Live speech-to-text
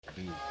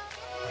dude.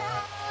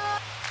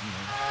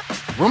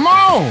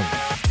 Ramon!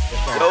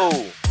 Yo.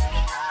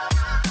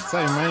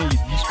 Say, man,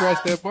 you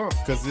scratch that bump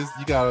because you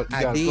got a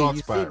dark You spot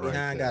sit right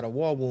behind, there. got a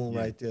war wound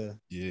right there.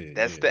 Yeah,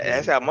 That's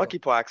how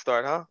monkeypox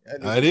start, huh?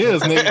 It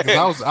is, nigga.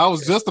 Because I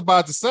was just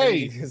about to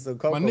say,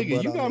 my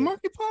nigga, you got it.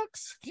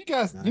 monkeypox? You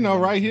got,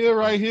 right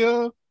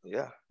here.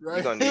 Yeah.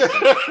 Right.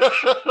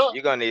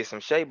 You're gonna need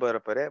some shea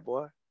butter for that,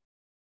 boy.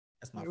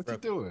 That's my What you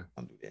doing?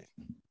 Don't do that.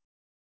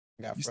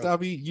 You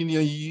stop eating, you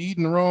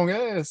eating the wrong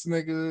ass,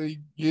 nigga. You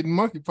getting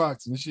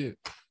monkeypox and shit.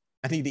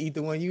 I need to eat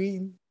the one you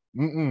eating.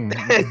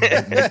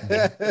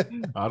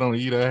 I don't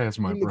eat ass,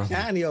 my brother.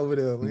 Tiny over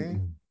there,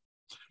 man.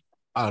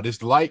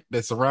 This light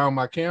that's around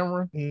my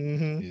camera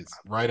Mm-hmm. is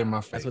right in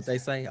my face. That's what they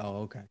say.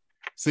 Oh, okay.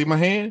 See my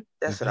hand?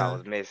 That's what I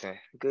was missing.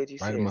 Good, you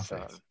right said in my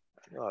something. face.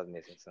 I knew I was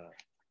missing something.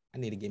 I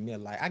need to get me a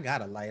light. I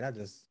got a light. I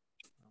just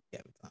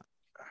don't have time.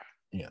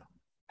 Yeah,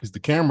 because the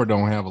camera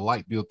don't have a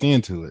light built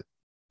into it,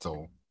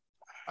 so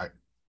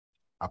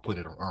I put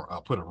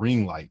a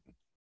ring light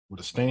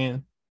with a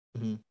stand,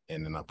 and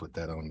then I put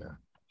that on there.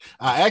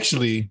 I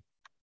actually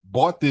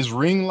bought this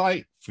ring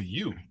light for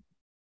you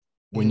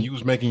when you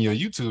was making your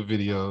YouTube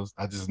videos.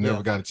 I just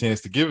never got a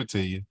chance to give it to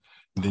you.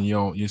 And then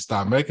you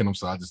stop making them,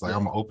 so I just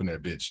I'm gonna open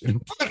that bitch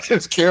and put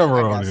this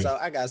camera on it.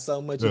 I got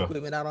so much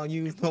equipment I don't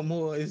use no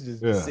more. It's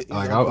just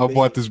like I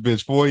bought this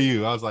bitch for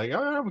you. I was like,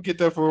 all right, I'm gonna get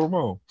that for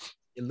Ramon.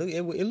 It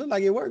looked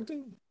like it worked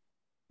too.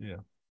 Yeah.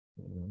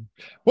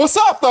 What's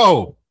up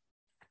though?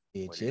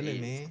 Yeah,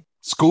 chilling, man.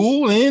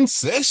 School in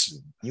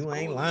session. You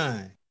ain't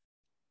lying.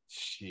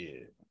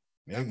 Shit.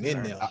 I'm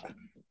in there.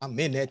 I'm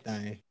in that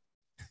thing.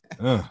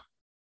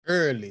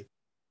 Early.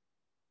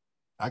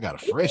 I got a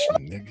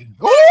freshman, nigga.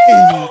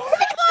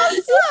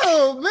 What's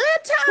up, man?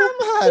 Time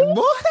hot,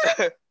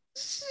 boy.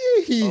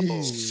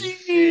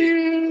 Shit.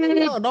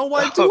 Oh, don't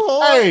wipe too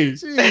hard.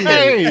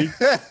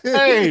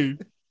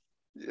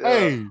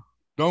 Hey.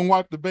 Don't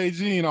wipe the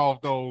Beijing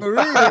off though. For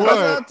real, that's what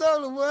I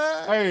told him, boy.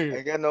 Hey. I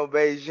ain't got no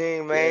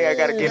Beijing, man. I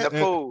gotta get in the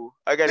pool.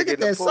 I gotta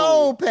get in the pool. That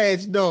soul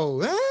patch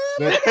though.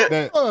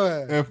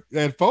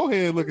 That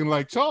forehead looking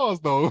like Charles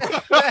though.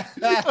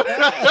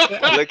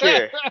 Look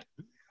here.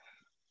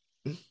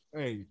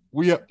 Hey,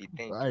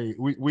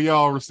 we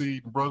all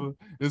received, brother.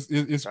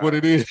 It's what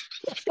it is.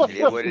 It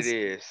is what it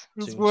is.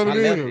 It's what it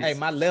is. Hey,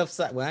 my left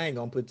side. Well, I ain't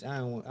gonna put. I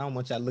don't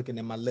want y'all looking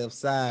at my left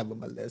side, but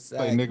my left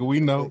side. Hey, nigga, we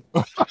know. We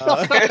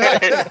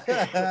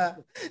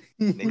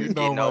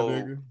know, my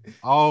nigga.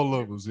 All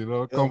of us,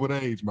 come with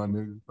age, my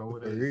nigga. Come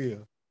with age.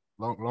 Real.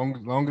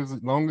 Long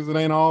as it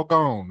ain't all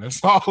gone.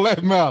 That's all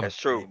that matters. That's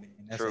true. Hey, man,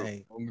 that's true.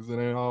 As long as it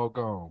ain't all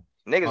gone.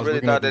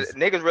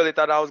 Niggas really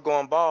thought I was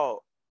going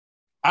bald.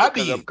 I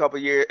did a couple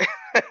years.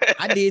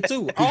 I did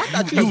too. Oh, I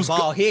thought you was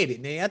bald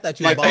headed, man. I thought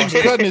you was bald headed. You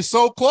was cutting it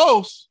so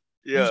close.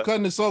 Yeah. You was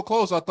cutting it so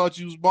close. I thought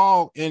you was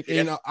bald,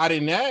 and I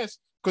didn't ask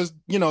because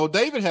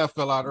David had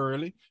fell out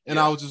early, and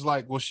I was just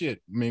like, well,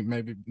 shit.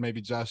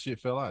 Maybe Josh shit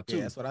fell out too.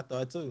 Yeah, that's what I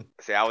thought too.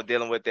 See, I was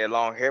dealing with that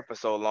long hair for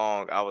so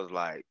long. I was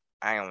like,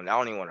 I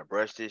don't even want to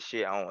brush this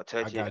shit. I don't want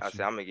to touch it. I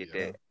said, I'm gonna get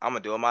that. I'm gonna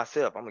do it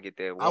myself. I'm gonna get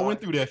that. I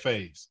went through that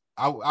phase.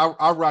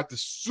 I rocked a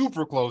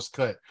super close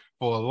cut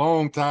for a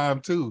long time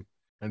too,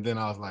 and then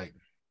I was like,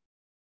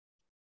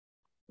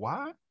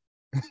 why?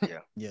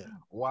 Yeah.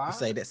 Why?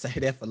 Say that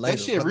for later.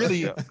 That shit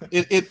really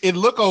it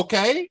look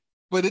okay,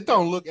 but it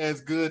don't look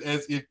as good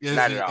as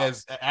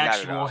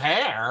actual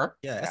hair.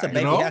 Yeah, that's a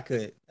baby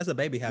haircut. That's a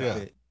baby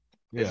haircut.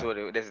 Yeah.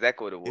 That's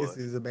exactly what it was.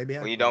 This is a baby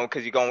haircut. When you don't,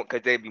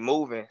 because they be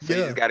moving, so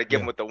you just got to give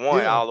them with the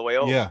one all the way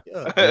over. Yeah.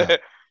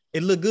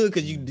 It look good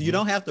because you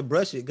don't have to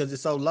brush it because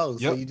it's so low.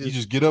 So you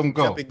just get up and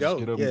go. Get up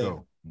and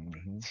go.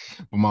 Mm-hmm.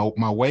 But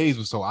my waves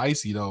were so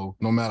icy though.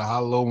 No matter how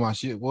low my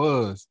shit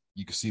was,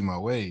 you could see my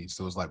waves.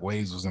 So it's like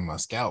waves was in my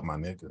scalp, my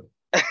nigga.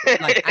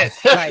 like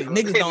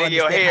niggas don't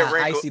understand how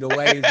icy the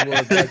waves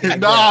was.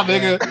 Nah,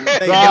 nigga.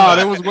 Nah,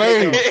 there was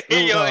waves.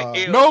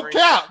 No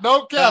cap.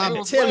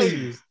 I'm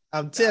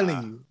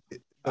telling you.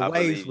 The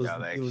waves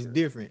was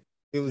different.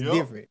 It was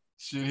different.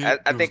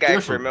 I think I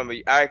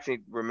actually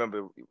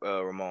remember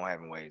Ramon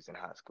having waves in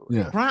high school.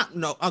 Yeah.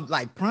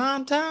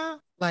 Prime time,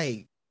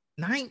 like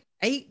 9th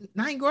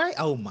grade.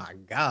 Oh my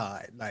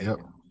God. Like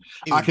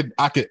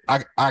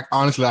I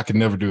honestly I could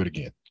never do it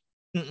again.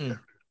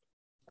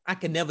 I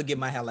could never get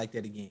my hair like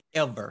that again,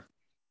 ever.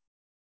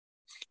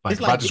 Like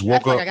if I just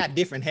woke up, I got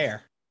different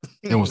hair.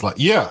 It was like,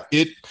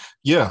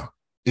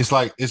 it's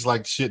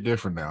like shit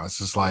different now. It's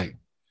just like,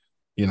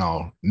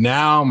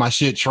 now my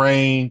shit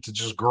trained to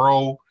just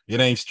grow. It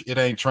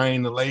ain't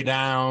trained to lay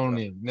down,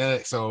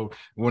 and so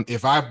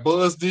if I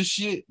buzz this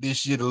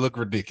shit'll look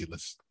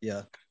ridiculous.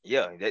 Yeah.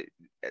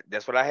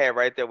 That's what I had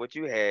right there. What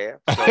you had.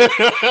 So,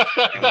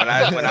 and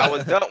when I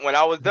was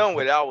done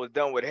with it, I was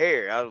done with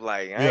hair. I was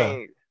like,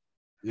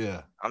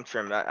 I'm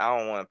trimming. I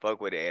don't want to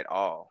fuck with it at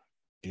all.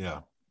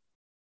 Yeah.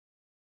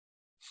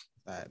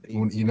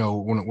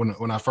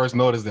 When I first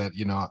noticed that,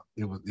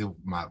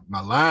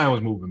 my line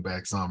was moving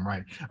back some,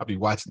 right? I'd be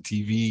watching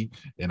TV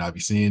and I'd be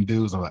seeing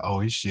dudes. I'm like, oh,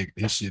 his shit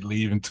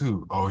leaving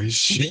too. Oh, his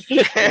shit. You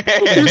be happy.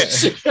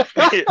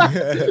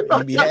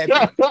 You be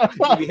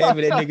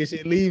happy that nigga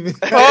shit leaving.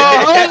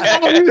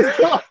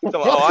 I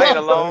ain't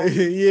alone.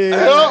 Yeah.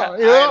 I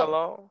ain't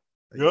alone.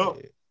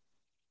 Yep.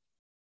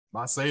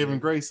 My saving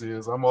grace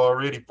is I'm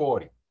already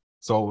 40.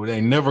 So it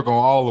ain't never gonna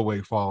all the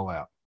way fall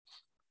out.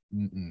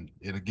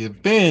 It'll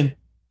get thin.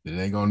 It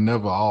ain't gonna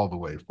never all the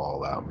way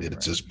fall out. It'll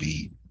just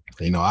be,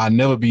 I'll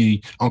never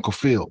be Uncle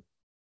Phil.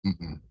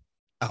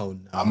 Oh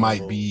no. I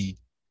might be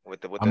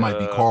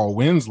Carl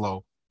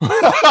Winslow.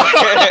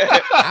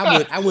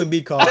 I wouldn't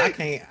be Carl.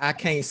 I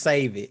can't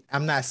save it.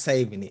 I'm not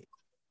saving it.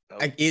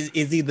 Nope.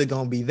 It's either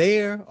gonna be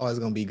there or it's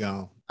gonna be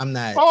gone. I'm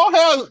not. Carl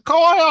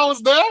Hell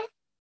was there.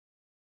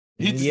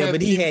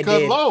 But he had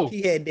that. Low.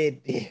 He had that.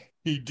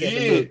 He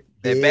did.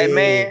 That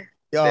Batman.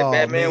 That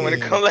Batman when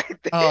it come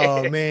like that.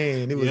 Oh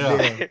man, it was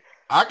there.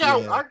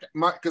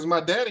 Because my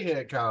daddy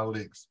had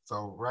cowlicks.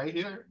 So right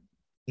here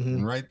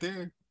and right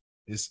there,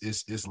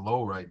 it's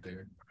low right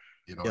there.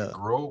 It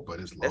grow, but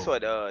it's low. That's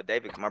what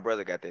David, my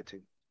brother, got that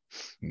too.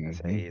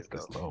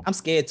 Low. I'm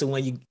scared to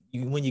when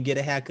you get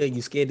a haircut,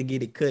 you're scared to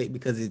get it cut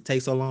because it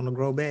takes so long to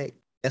grow back.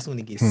 That's when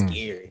it gets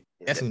scary.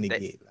 That's when it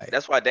get like.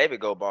 That's why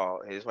David go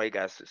bald. That's why he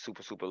got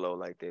super, super low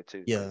like that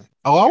too. Yeah.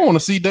 Oh, I want to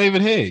see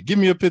David head. Give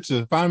me a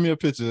picture. Find me a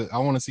picture. I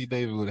want to see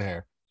David with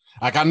hair.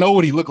 Like I know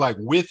what he looked like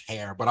with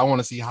hair, but I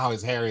want to see how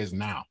his hair is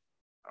now.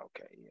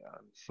 Okay. Yeah.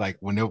 Like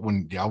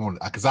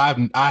because I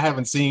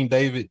haven't seen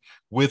David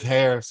with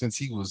hair since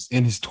he was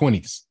in his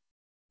 20s.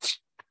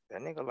 That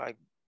nigga like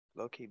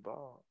low key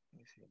bald. Let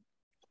me see.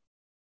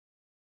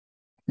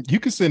 You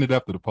can send it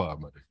after the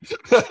pod, man.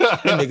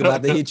 That nigga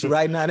about to hit you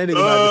right now. That nigga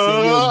about to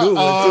send you a good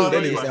one too.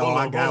 That nigga say, "Oh,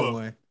 I got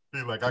one."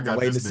 He's like, I got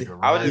this nigga.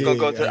 I was just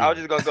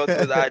gonna go to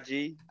his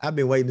IG. I've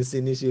been waiting to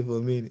send this shit for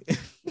a minute.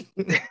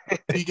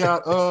 He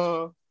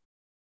got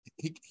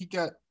he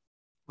got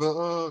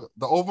the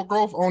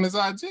overgrowth on his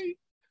IG.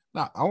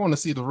 Now I want to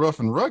see the rough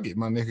and rugged,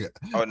 my nigga.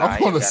 Oh no, I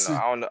don't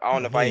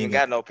know if I even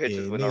got no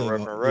pictures with no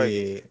rough and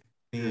rugged.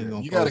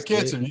 You gotta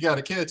catch him. You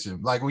gotta catch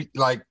him.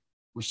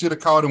 We should have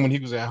caught him when he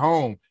was at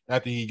home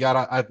after he got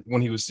out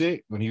when he was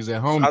sick. When he was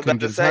at home, I was about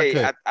to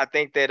say, I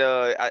think that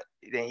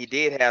he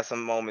did have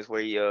some moments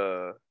where he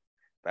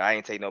but I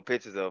ain't take no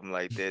pictures of him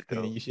like that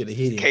though. You should have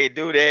hit him. Can't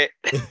do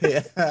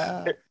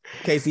that.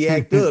 Casey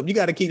act up. You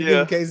gotta keep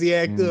getting Casey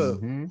act up.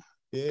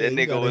 Yeah,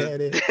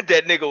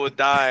 that nigga was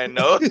dying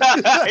though.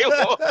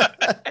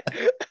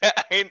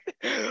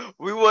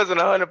 We wasn't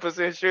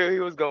 100% sure he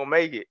was gonna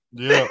make it.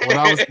 Yeah, when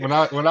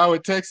I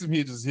would text him,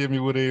 he just hit me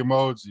with an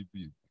emoji.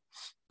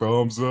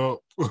 Thumbs up.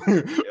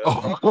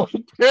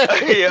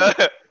 Yeah.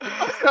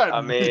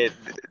 I mean,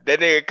 that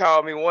nigga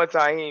called me one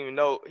time. He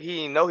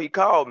didn't know he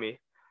called me.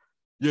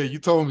 Yeah, you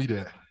told me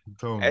that.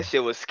 That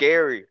shit was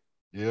scary.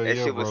 Yeah, that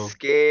shit was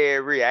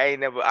scary. I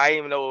ain't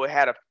even know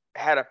how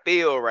to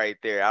feel right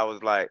there. I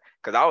was like,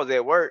 cause I was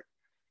at work,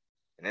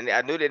 and then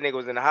I knew that nigga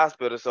was in the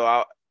hospital.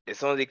 So as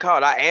soon as he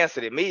called, I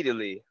answered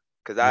immediately.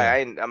 Cause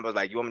I was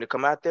like, you want me to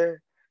come out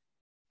there?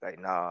 Like,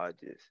 nah,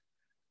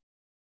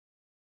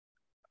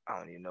 I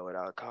don't even know what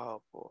I would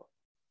call for.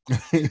 I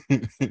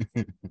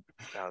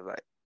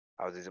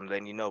was just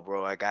letting you know,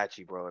 bro. I got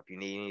you, bro. If you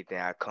need anything,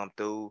 I come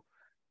through.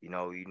 You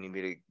need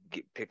me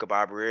to pick up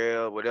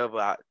Abriel,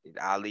 whatever.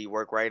 I'll leave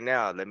work right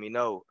now. Let me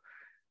know.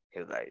 He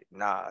was like,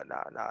 nah.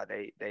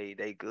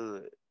 They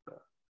good.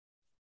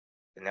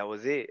 And that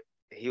was it.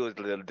 He was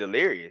a little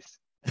delirious.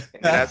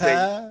 And then I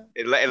said,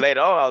 and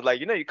later on, I was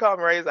like, you called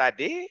me right? I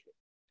did.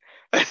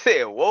 I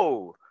said,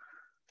 whoa.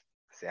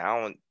 I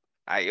said,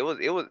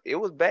 it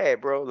was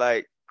bad, bro.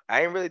 Like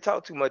I ain't really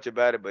talk too much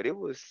about it, but it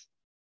was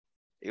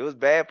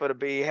bad for the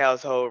Bean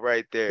household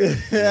right there.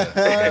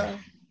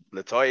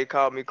 Latoya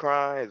called me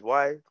crying, his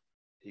wife.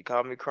 He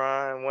called me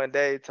crying one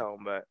day, talking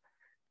about,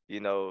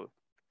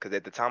 because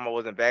at the time I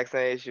wasn't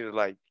vaccinated, she was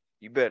like,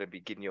 you better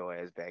be getting your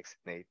ass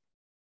vaccinated.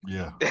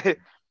 Yeah.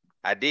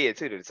 I did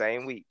too, the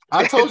same week.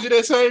 I told you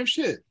that same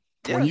shit.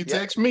 When you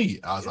text me,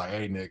 I was like,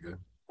 hey nigga,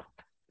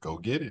 go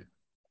get it.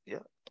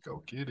 Yeah.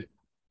 Go get it.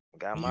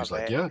 Got he my was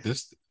bag. like, yeah,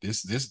 this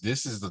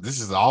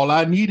is all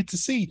I needed to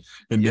see.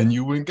 And then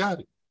you went and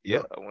got it.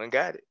 Yeah, I went and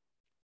got it.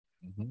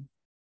 Mm-hmm.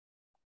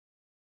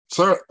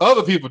 Sir,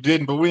 other people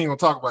didn't, but we ain't gonna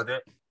talk about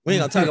that. We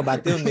ain't gonna talk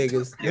about them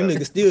niggas. Them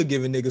niggas still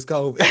giving niggas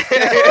COVID.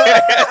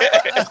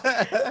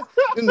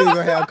 Them niggas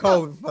gonna have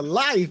COVID for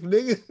life,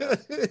 nigga.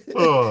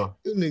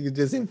 Them niggas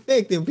just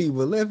infecting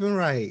people left and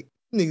right.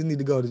 Niggas need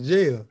to go to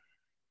jail.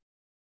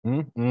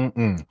 Hey,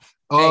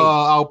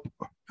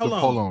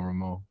 hold on,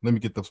 Ramon. Let me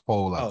get the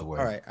poll out the way.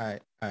 All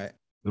right.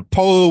 The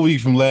poll of the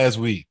week from last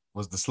week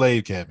was the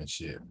slave cabin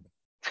shit.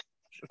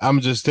 I'm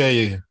just tell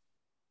you,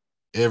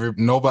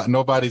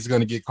 nobody's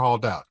gonna get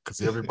called out because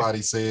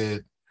everybody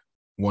said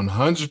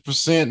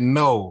 100%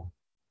 no,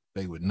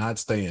 they would not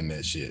stay in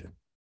that shit.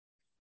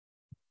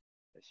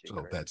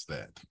 So that's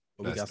that.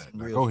 That's that.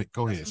 Go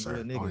ahead,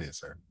 sir. Go ahead,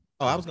 sir.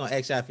 Oh, I was gonna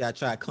ask y'all if y'all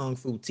tried Kung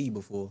Fu tea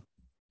before.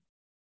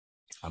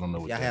 I don't know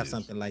if what y'all that have is.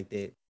 something like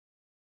that. Is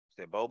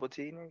it boba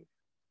tea, nigga?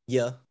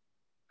 Yeah.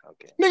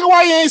 Okay. Nigga,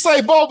 why you ain't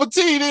say boba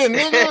tea then,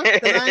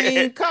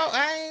 nigga? Cause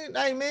I ain't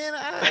like man,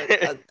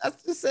 I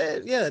just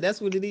said, yeah,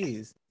 that's what it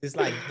is. It's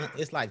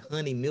like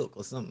honey milk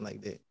or something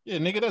like that. Yeah,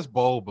 nigga, that's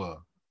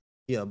boba.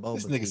 Yeah, boba.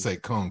 This nigga tea. say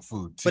kung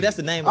fu tea. But that's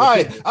the name of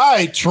the pickle. All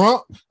right,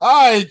 Trump.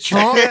 All right,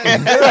 Trump.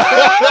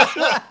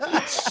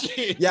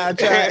 Y'all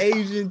try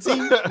Asian tea?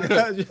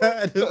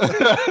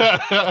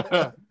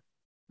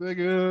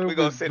 Nigga, we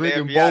gonna send the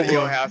drinking FBI to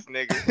your boba house,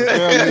 nigga. for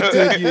damn near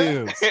 10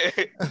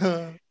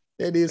 years.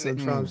 That is some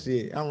Trump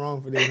shit. I'm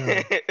wrong for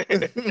that.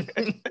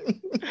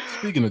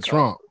 Speaking of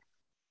Trump,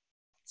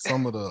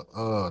 some of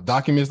the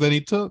documents that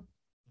he took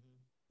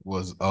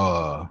was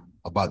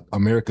about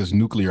America's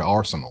nuclear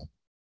arsenal.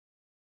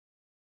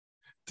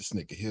 This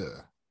nigga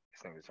here.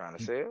 This nigga's trying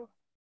to sell.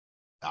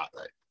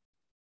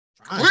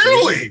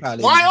 Clearly,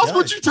 why else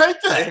would you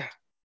take that?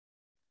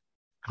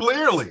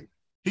 Clearly,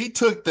 he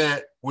took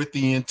that with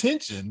the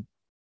intention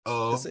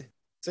of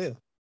sell.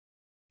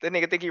 That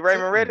nigga think he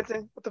Raymond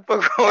Reddington? What the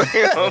fuck going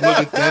on? Look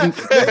at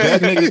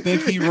that nigga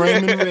think he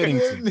Raymond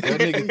Reddington. That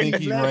nigga think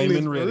he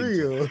Raymond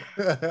Reddington.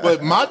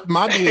 But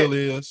my deal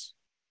is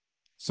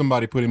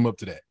somebody put him up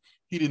to that.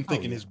 He didn't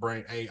think in his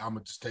brain, hey, I'm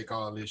gonna just take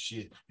all this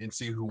shit and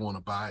see who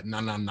wanna buy it.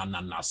 No.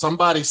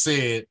 Somebody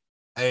said,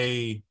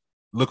 hey,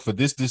 look for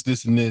this,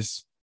 and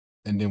this,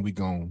 and then we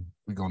gonna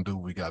do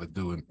what we gotta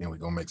do and we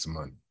gonna make some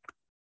money.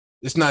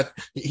 It's not,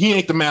 he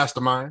ain't the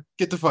mastermind.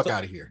 Get the fuck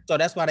out of here. So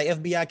that's why the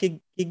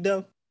FBI kicked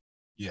up?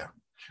 Yeah.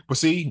 But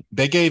see,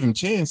 they gave him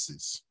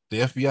chances. The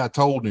FBI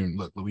told him,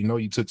 look, we know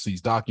you took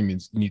these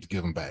documents. You need to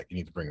give them back. You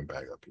need to bring them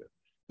back up here.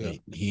 Yeah.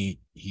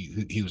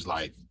 He was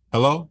like,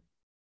 hello?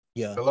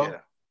 Yeah. Hello? Yeah.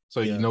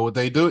 So you know what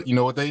they do? You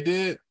know what they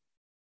did?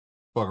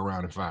 Fuck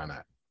around and find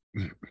out.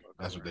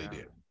 That's what they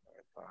did.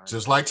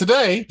 Just like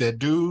today, that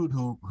dude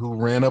who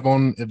ran up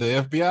on the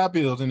FBI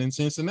building in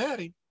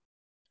Cincinnati,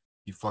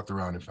 he fucked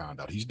around and found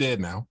out. He's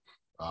dead now.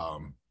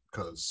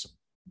 Because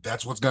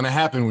that's what's gonna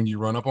happen when you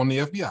run up on the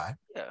FBI.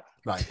 Yeah.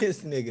 Like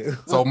this nigga.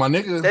 So my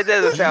nigga. That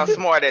doesn't sound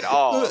smart at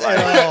all.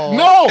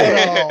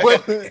 Like,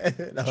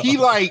 but he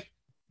like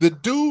the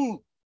dude.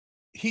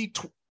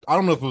 I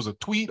don't know if it was a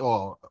tweet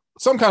or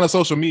some kind of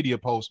social media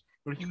post,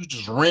 but he was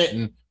just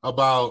ranting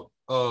about.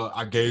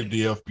 I gave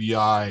the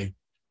FBI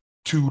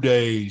 2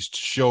 days to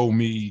show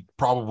me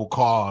probable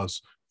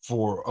cause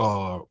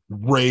for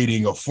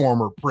raiding a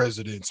former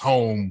president's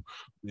home.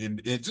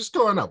 And just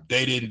going up,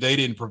 they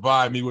didn't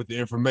provide me with the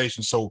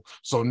information, so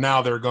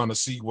now they're gonna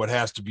see what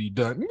has to be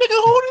done.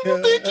 Nigga, who do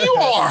you think you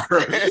are?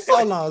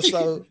 Hold on,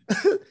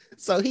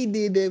 so he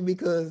did that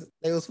because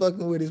they was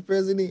fucking with his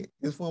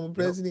former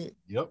president.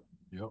 Yep.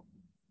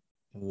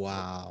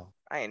 Wow.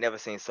 I ain't never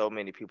seen so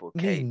many people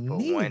cake for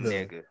one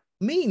nigga.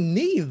 Me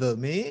neither,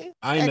 man.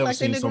 I ain't never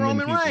seen so many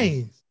people.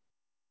 Reigns.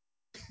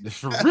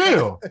 For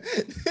real.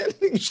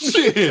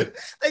 Shit.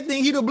 They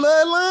think he the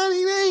bloodline,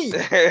 he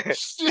ain't.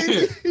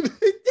 Shit.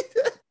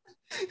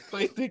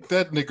 They think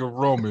that nigga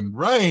Roman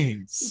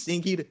Reigns. He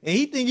think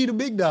he the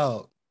big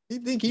dog. He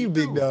think he the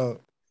big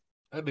dog.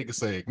 That nigga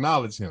say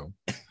acknowledge him.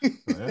 He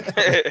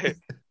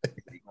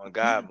on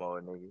God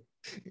mode, nigga.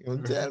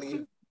 I'm telling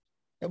you.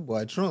 That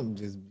boy Trump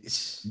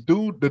just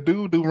the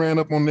dude who ran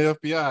up on the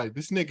FBI.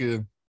 This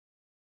nigga,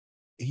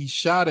 he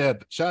shot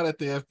at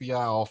the FBI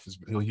office.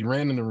 He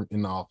ran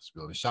in the office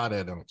building, shot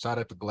at him, shot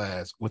at the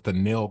glass with a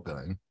nail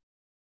gun,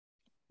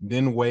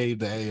 then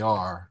waved the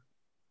AR,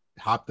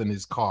 hopped in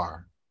his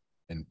car,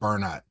 and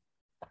burned out.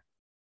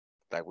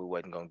 Like we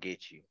wasn't gonna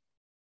get you.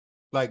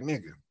 Like,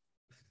 nigga,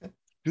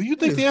 do you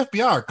think the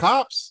FBI are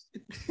cops?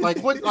 Like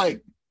what?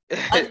 Like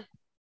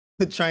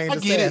trained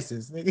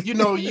assassins. Nigga. You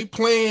know, you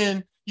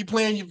playing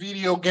your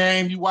video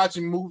game, you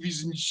watching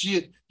movies and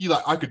shit. You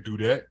like, I could do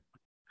that.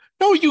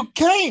 No, you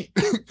can't.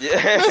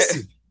 Yeah.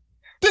 Listen,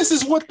 this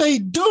is what they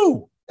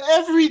do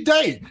every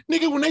day.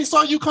 Nigga, when they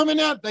saw you coming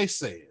out, they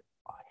said,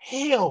 oh,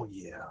 hell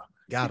yeah.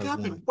 Got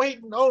I've been one.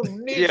 waiting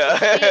on this.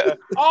 Yeah.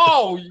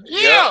 Oh,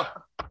 yeah.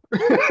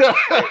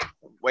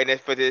 Waiting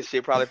for this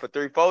shit probably for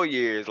 3-4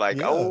 years. Like,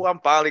 oh,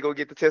 I'm finally going to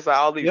get to test out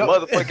all these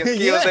motherfucking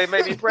skills they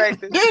made me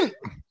practice.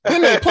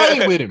 Then they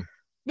played with him.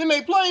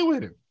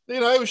 You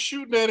know, they was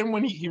shooting at him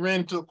when he ran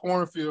into a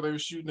cornfield. They were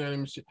shooting at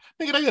him and shit.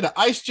 Nigga, they could have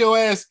iced your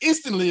ass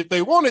instantly if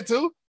they wanted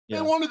to. Yeah.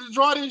 They wanted to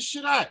draw this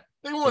shit out.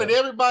 They wanted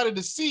everybody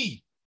to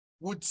see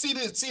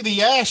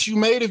the ass you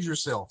made of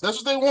yourself. That's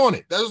what they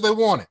wanted. That's what they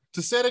wanted,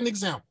 to set an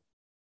example.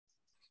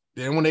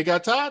 Then when they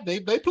got tired,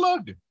 they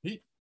plugged him.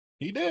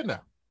 He dead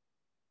now.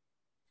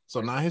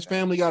 So now his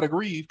family got to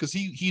grieve because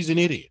he's an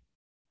idiot.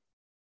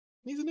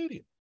 He's an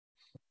idiot.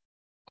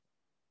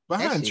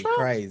 Behind Trump.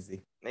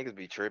 Crazy. Niggas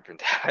be tripping.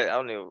 I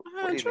don't know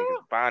what these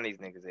niggas find these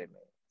niggas at,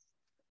 man.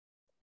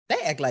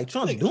 They act like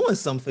Trump's doing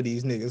something for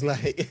these niggas.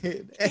 Like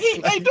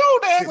they do.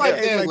 They act like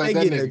that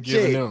nigga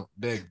giving them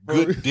that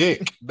good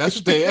dick. That's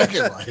what they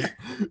acting like.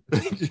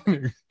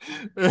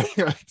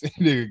 That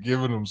nigga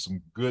giving them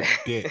some good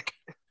dick.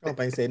 Trump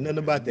ain't said nothing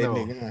about that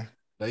nigga. Huh?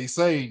 They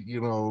say,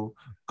 you know,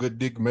 good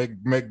dick make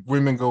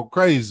women go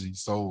crazy.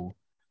 So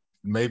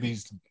maybe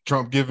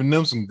Trump giving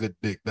them some good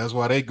dick. That's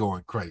why they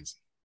going crazy.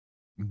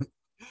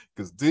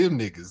 Because them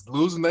niggas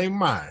losing their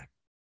mind.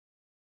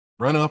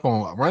 Running up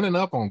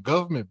on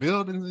government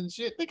buildings and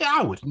shit. Nigga,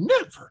 I would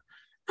never.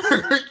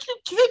 Are you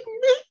kidding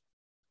me?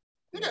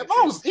 Nigga, if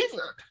I was even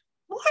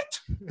what?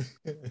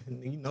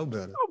 You know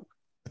better.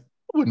 I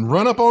wouldn't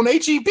run up on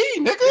HEB,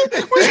 nigga.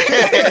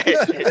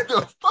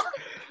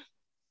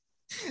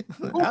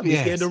 I'd be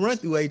scared to run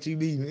through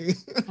HEB,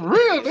 nigga. For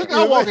real, nigga.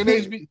 I walk in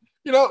HEB.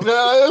 You know,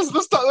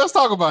 let's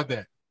talk about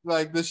that.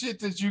 Like the shit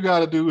that you got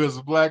to do as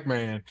a black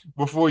man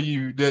before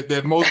you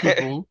that most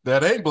people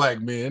that ain't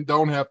black men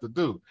don't have to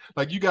do.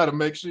 Like you got to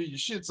make sure your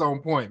shit's on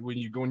point when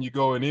you go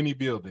in any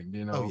building.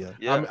 You know,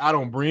 I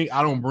don't bring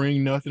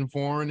nothing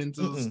foreign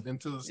into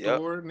the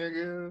store,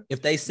 nigga.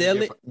 If they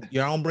sell it, you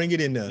don't bring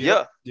it in there.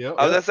 Yeah. I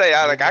was gonna say,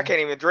 I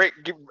can't even drink.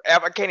 I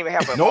can't even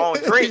have my own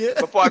drink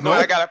before I go.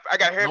 I got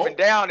to hurry up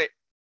down it.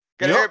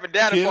 Gotta hurry up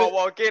down before I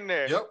walk in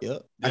there. I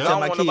don't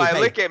want nobody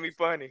look at me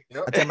funny.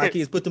 I tell my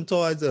kids, put them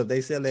toys up.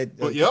 They sell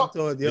that.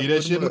 Leave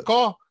that shit in the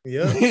car.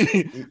 Leave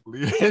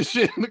that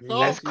shit in the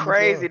car. That's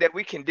crazy that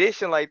we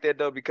condition like that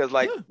though, because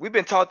like we've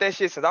been taught that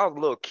shit since I was a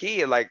little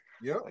kid. Like,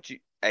 you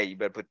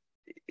better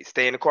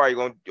stay in the car.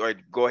 You're gonna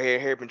go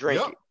ahead and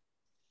drink it.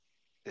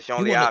 It's your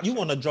only option. You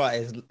want to draw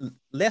as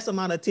less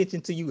amount of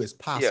attention to you as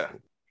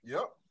possible.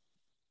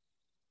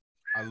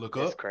 I look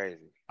up. That's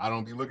crazy. I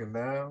don't be looking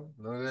down.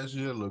 None of that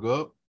shit. Look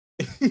up.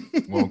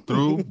 Walk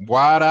through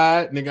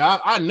wide-eyed, nigga.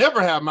 I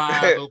never have my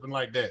eyes open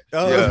like that.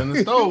 In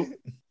the stove,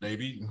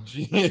 baby.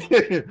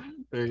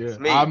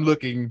 I'm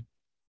looking.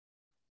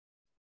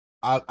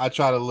 I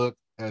try to look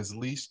as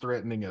least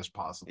threatening as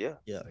possible. You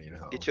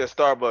know? Get you a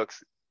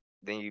Starbucks,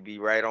 then you be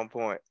right on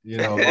point. You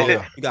know,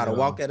 you gotta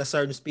walk at a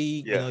certain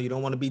speed. You know, you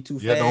don't want to be too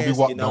fast.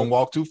 Don't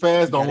walk too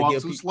fast. Don't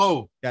walk too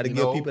slow. Got to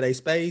give people their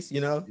space.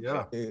 You know.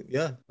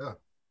 Yeah.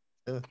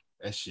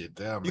 That shit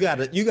down. You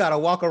gotta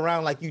walk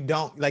around like you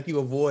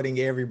avoiding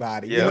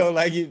everybody. You know,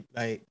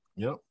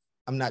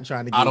 I'm not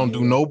trying to. I don't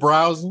do no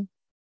browsing.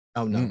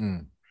 Oh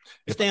no.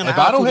 If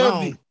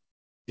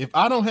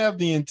I don't have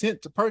the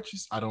intent to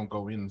purchase, I don't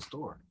go in the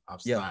store. I'm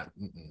not.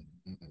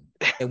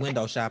 And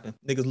window shopping,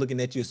 niggas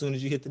looking at you as soon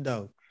as you hit the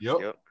door.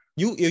 Yep.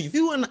 If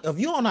you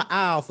on an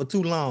aisle for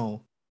too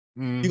long,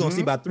 you're gonna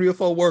see about 3 or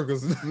 4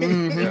 workers.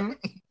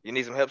 You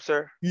need some help,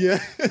 sir? Yeah.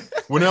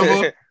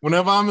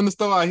 Whenever I'm in the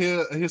store, I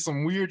hear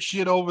some weird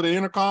shit over the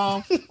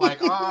intercom, like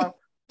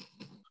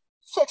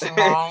section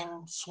 9,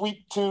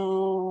 sweet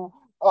 2,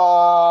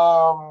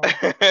 code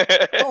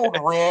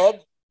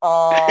red.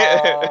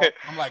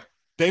 I'm like,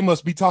 they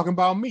must be talking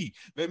about me.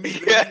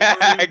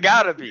 I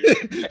gotta be.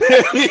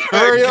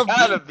 Hurry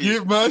up,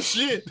 give my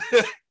shit.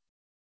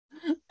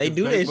 They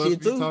do that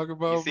shit too.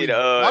 You see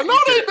I know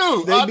they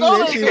do. They do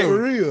that shit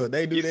for real.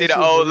 They do. You see the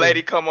old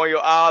lady come on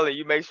your aisle and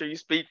you make sure you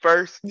speak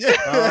first.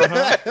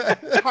 How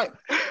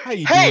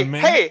you doing,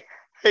 man?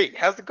 Hey,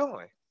 how's it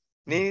going?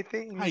 Need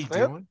anything? How you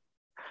doing?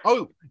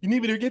 Oh, you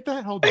need me to get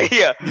that? Hold on.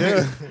 Yeah.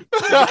 You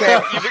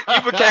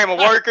became a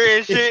worker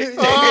and shit.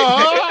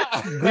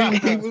 Greeting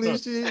people and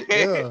shit.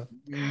 Yeah.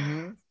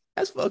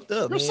 That's fucked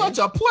up. You're such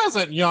a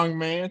pleasant young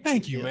man.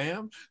 Thank you,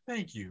 ma'am.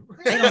 Thank you.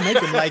 They don't make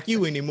them like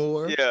you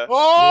anymore. Yeah.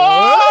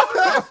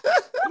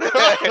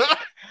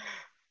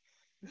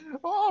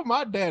 Oh,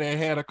 my daddy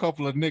had a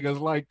couple of niggas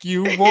like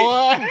you,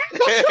 boy.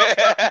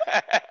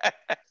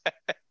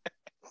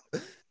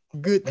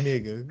 Good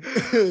nigga.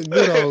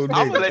 Good old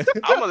nigga.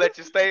 I'm gonna let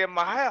you stay in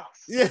my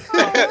house. Yeah.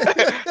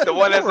 The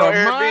one that's on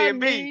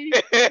Airbnb.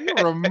 You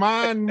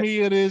remind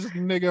me of this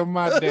nigga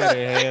my daddy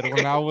had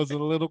when I was a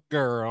little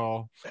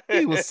girl.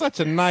 He was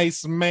such a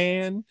nice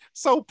man,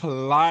 so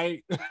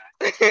polite.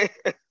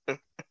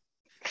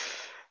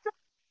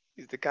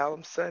 Used to call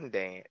him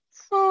Sundance.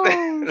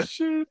 Oh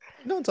shit!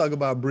 Don't talk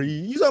about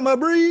Breed. You talking about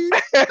Breed?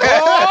 Get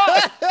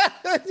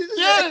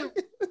him!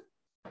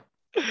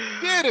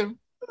 Get him!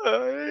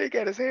 He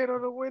got his hand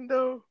on the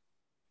window.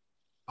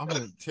 I'm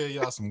gonna tell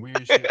y'all some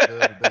weird shit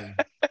the other day.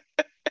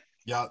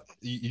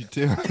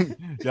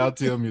 Y'all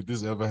tell me if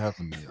this ever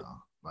happened to y'all.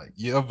 Like,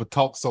 you ever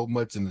talk so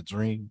much in a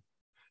dream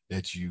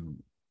that you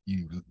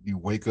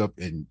wake up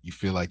and you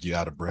feel like you're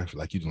out of breath,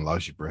 like you done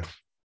lost your breath?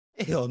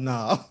 Hell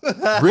no.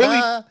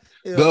 Really?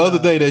 The other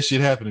day that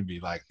shit happened to me.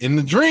 Like, in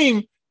the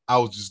dream, I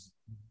was just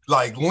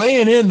like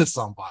laying into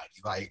somebody.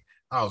 Like,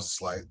 I was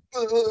just like,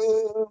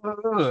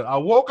 I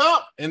woke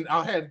up and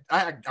I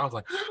was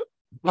like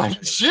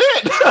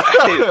shit.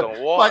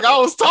 Like I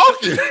was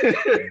talking.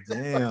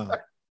 Damn.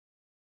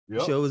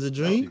 Yep. Sure it was a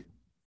dream?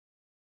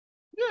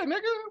 Yeah,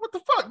 nigga. What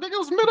the fuck? Nigga, it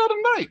was middle of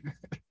the night.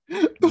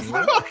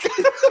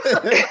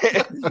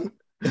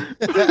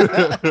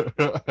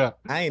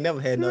 I ain't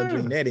never had no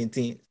dream that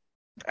intense.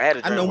 I had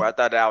a dream where I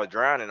thought that I was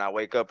drowning. I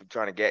wake up and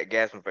trying to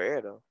gasp for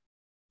air though.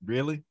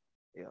 Really?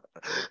 Yeah.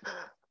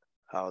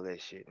 All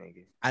that shit,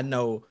 nigga. I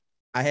know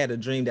I had a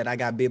dream that I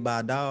got bit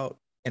by a dog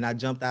and I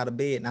jumped out of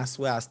bed and I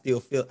swear I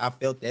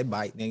felt that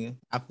bite, nigga.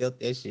 I felt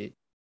that shit.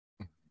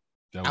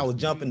 I was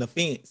jumping the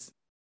fence,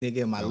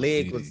 nigga, and my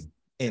leg was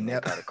And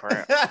that got a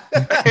cramp.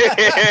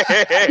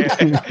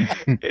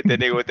 Hit that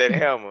nigga with that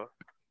hammer,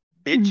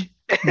 bitch.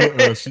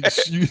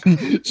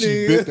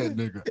 She bit that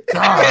nigga.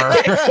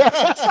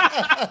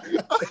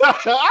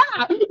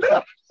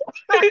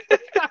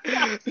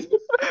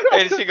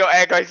 And she gonna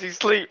act like she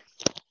sleep.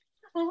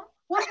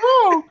 What's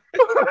wrong?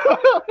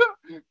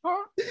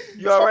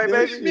 You all right,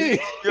 baby?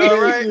 You all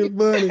right?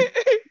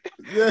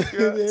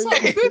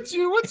 Something bit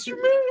you. What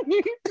you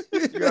mean?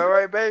 You all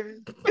right, baby?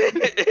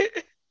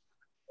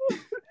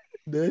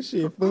 That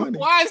shit funny.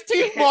 Why is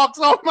teeth marks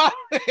on my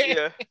head?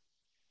 Yeah.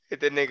 Hit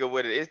the nigga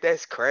with it.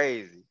 That's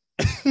crazy.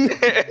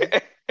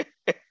 I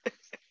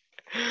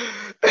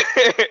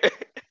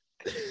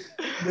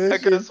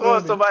could have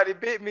sworn somebody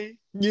bit me.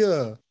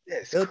 Yeah.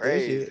 That's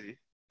crazy.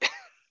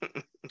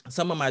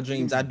 Some of my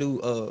dreams, I do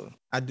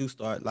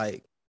start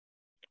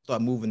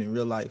moving in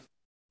real life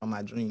on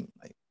my dream,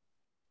 like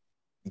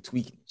be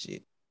tweaking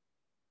shit.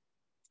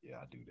 Yeah,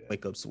 I do that.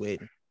 Wake up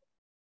sweating.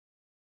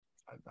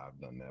 I've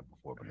done that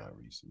before, but not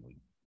recently.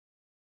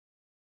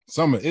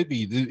 Summer, it'd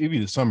be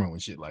the summer when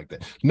shit like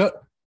that. No,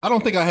 I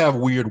don't think I have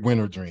weird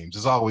winter dreams.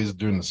 It's always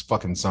during this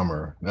fucking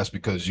summer. That's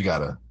because you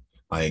gotta,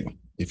 like,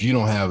 if you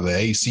don't have the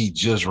AC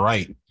just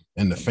right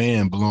and the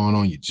fan blowing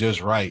on you just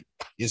right,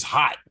 it's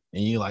hot.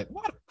 And you're like,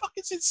 why the fuck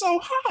is it so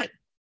hot?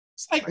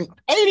 It's like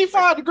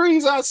 85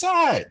 degrees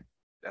outside.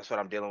 That's what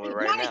I'm dealing with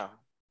right now.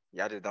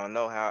 Y'all just don't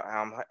know how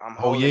I'm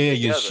Oh holding yeah, it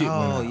together. your shit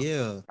went out.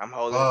 Yeah. I'm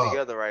holding it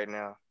together right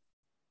now.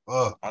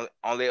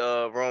 Only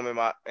room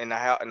in the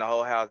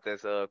whole house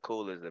that's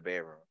cool is the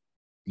bedroom.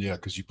 Yeah,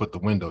 because you put the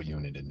window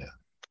unit in there.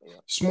 Yeah.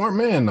 Smart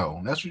man though.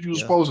 That's what you were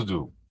supposed to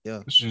do. Yeah.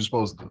 That's what you're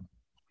supposed to do.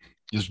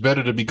 It's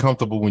better to be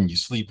comfortable when you're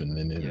sleeping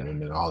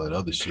and all that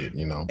other shit,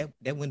 you know.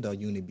 That window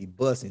unit be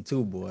busting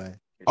too, boy.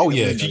 Oh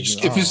yeah, if you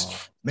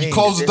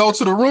close the door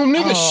to the room,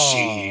 nigga,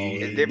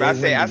 shit.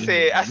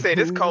 I said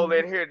it's cold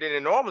in here than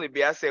it normally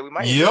be. I said we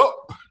might.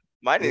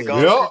 Might need to go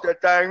and keep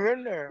that thing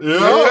in there.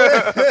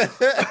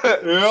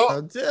 Yeah.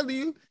 I'm telling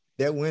you,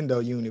 that window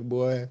unit,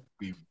 boy,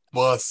 be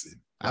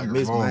busting. I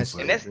miss my shit.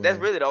 And that's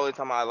really the only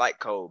time I like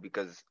cold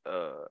because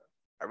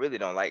I really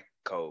don't like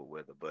cold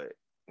weather, but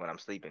when I'm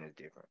sleeping, it's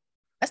different.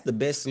 That's the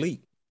best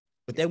sleep.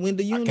 But that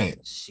window unit,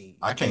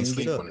 I can't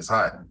sleep when it's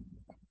hot.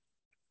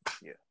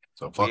 Yeah.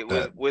 So fuck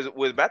that. Was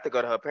about to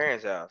go to her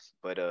parents' house,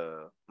 but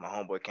my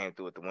homeboy came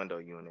through with the window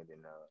unit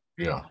and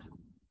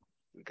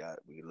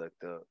we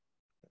looked up.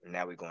 And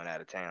now we're going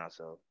out of town,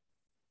 so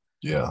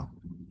yeah.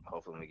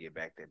 Hopefully when we get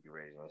back there, be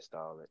ready to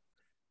install it.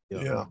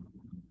 Yeah.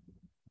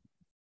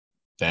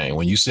 Dang,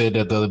 when you said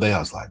that the other day, I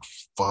was like,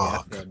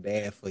 fuck. I feel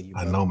bad for you,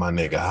 bro. I know my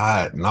nigga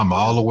hot, and I'm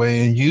all the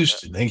way in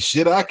Houston. Ain't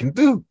shit I can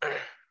do.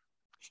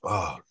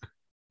 Fuck.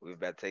 We was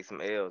about to take some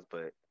L's,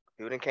 but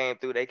people came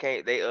through.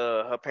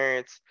 Her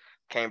parents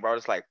brought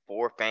us like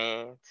 4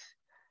 fans.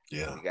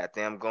 Yeah. We got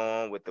them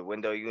going with the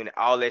window unit,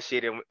 all that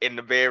shit in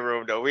the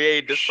bedroom though. We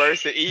ain't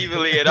dispersed it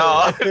evenly at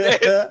all.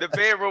 The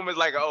bedroom is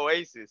like an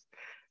oasis.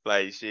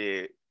 Like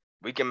shit,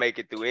 we can make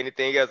it through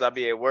anything else. I'll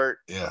be at work.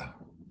 Yeah.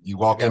 You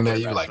walk in there,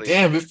 you're like,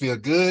 damn, it feel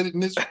good in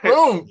this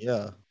room.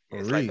 Yeah.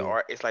 It's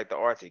like the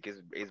Arctic.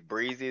 It's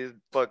breezy as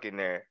fuck in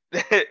there.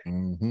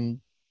 Mm-hmm.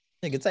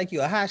 Nigga, take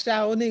you a hot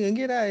shower, nigga, and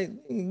get out,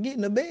 get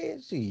in the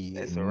bed. Shit.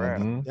 That's a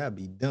wrap. That'll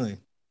be done.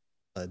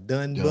 A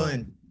done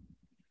bun.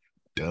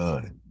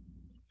 Done.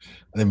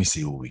 Let me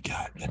see what we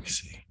got. Let me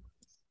see.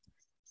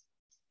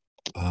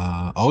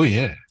 Oh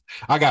yeah.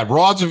 I got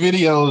Roger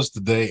videos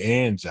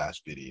today and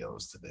Josh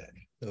videos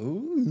today.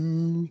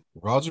 Ooh.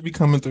 Roger be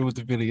coming through with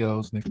the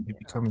videos. Nigga, he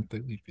be coming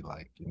through. He be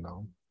like, you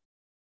know.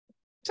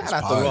 Shout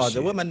out to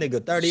Roger. What my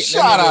nigga 30?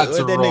 Shout out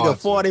to that Roger. Nigga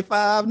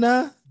 45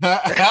 now. My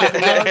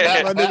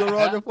nigga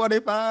Roger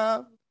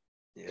 45.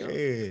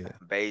 Yeah.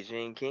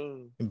 Beijing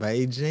King.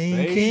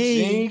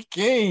 Beijing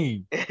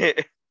King.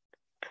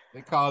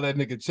 They call that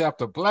nigga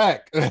Chapter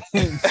Black.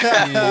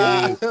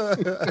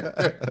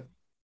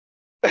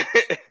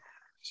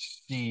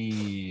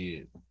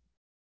 Shit.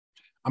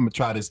 I'm gonna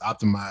try this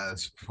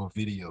optimized for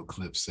video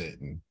clip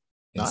setting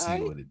and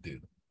see what it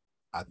do.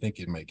 I think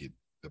it make it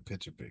the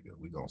picture bigger.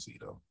 We gonna see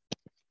though.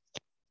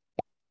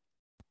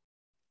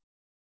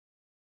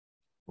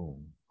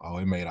 Boom. Oh,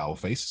 it made our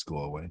faces go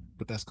away,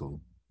 but that's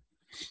cool.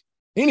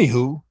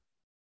 Anywho,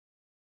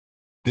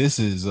 this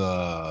is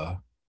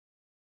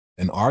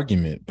an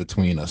argument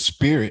between a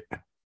Spirit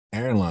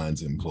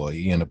Airlines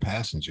employee and a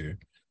passenger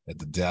at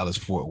the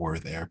Dallas-Fort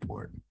Worth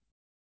airport.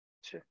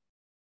 Sure.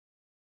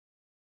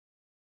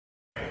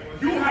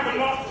 You haven't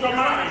lost your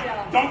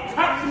mind. Don't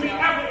touch me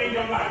ever in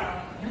your life.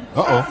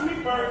 Touch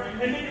me first,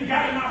 and then you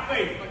got in my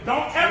face.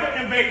 Don't ever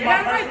invade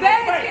my personal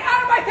space. Get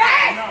out of my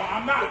face! No,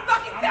 I'm not. You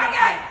fucking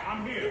faggot!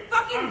 I'm here. You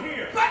fucking I'm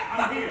here.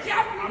 fucking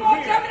jabbing, you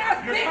won't jabbing ass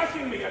bitch! You're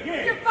touching me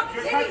again. You're fucking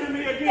You're touching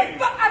me again. Get the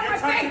fuck out of my You're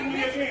touching face,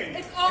 me bitch! again.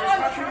 It's all on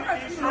camera,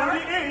 It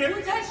surely is.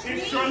 You touched me.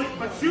 It surely,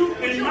 but you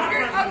in You my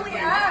your personal ugly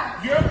space.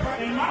 ass. You're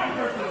in my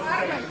personal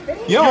Out of my space.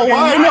 face! Yo,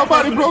 why ain't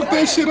nobody broke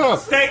that shit up?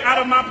 Stay out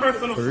of my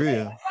personal For space.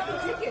 real.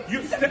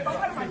 You Get the fuck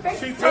out of my face,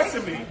 She's bitch.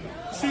 touching me.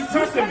 She's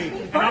touching me,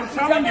 and I'm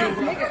telling you,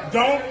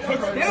 don't put.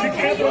 She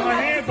can't put her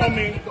hands on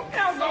me.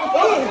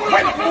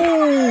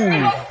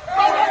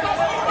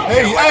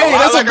 Hey,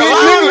 that's a big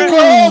nigga,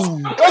 Carl.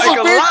 That's a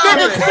big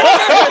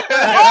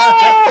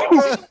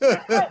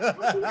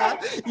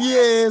nigga.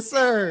 Yes,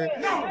 sir.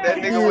 That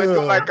nigga went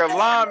through like a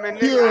lineman.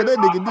 Nigga. Yeah, that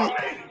nigga did.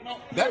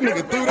 That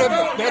nigga threw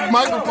that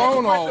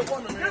microphone off.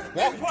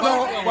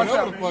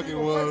 Whatever the fuck it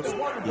was.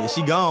 Yeah,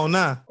 she gone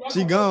now.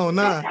 She gone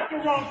now. Got the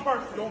wrong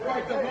person. Don't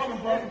fight that woman,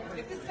 bro.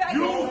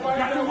 You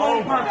got the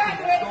wrong person.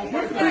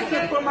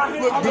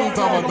 Look, dude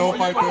talking about don't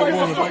fight that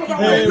woman. Like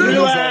Hey,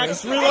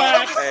 relax.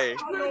 Hey,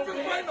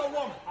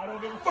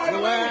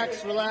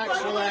 Relax.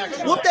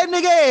 Whoop that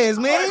nigga ass,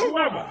 man. Look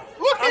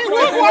at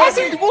why is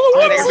he nigga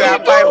what said, is I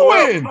fight he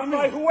whoever. doing? I'll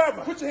fight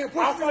whoever. Put your hand.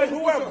 I'll fight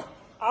whoever.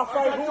 I'll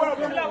fight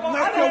whoever.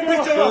 Knock your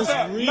bitch ass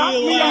out. Knock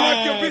me out.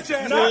 Knock your bitch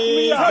ass out. Knock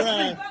me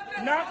out.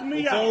 Knock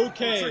me out.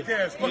 Okay.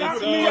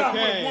 Knock me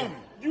out.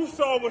 You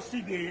saw what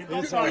she did.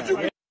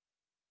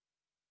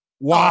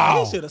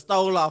 Wow. He should have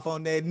stole off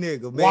on that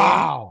nigga, man.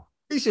 Wow.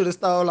 He should have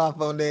stole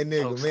off on that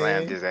nigga, man.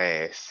 Slammed his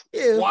ass.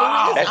 Yeah,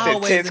 Wow. That's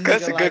intense.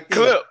 That's a good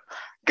clip.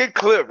 Good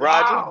clip,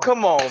 Roger. Wow.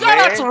 Come on, Shout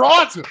out to man.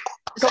 Roger.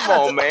 Come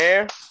on,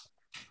 man.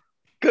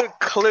 Good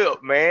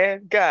clip,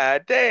 man.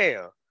 God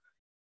damn.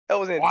 That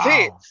was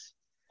intense.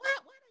 Why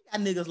they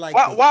got niggas like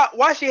that?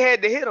 Why she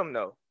had to hit him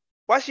though?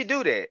 Why she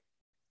do that?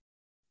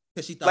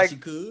 Because she thought like- she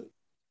could.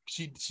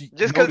 She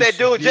Just because that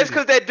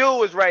dude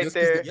was right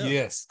there.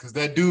 Yes, because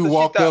that dude So she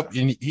walked thought- up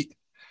and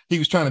he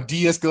was trying to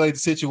de-escalate the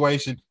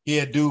situation. He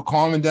had dude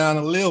calming down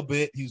a little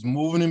bit. He was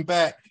moving him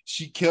back.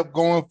 She kept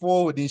going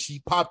forward. Then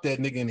she popped that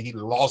nigga and he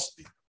lost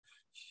it.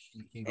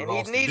 He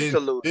needed to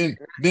lose.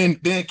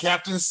 Then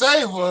Captain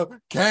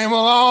Saver came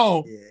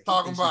along Yeah, he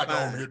talking think she about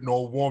don't fine. hit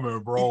no woman,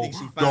 bro. think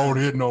she fine. Don't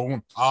hit no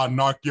woman. I'll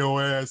knock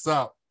your ass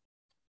out.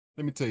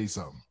 Let me tell you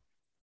something.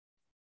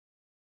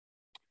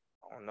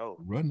 I don't know.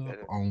 Run up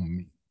on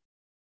me.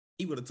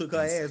 He would have took her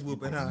ass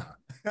whooping, huh?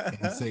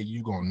 And say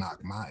you gonna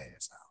knock my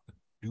ass out.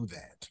 Do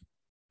that.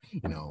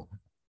 You know,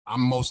 I'm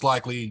most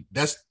likely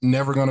that's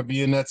never gonna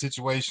be in that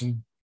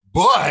situation.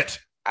 But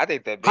I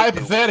think that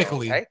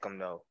hypothetically, take him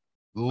though.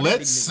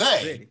 let's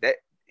say That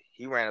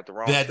he ran up the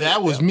wrong.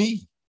 that was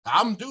me.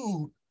 I'm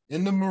dude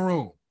in the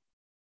maroon.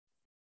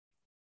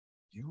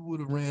 You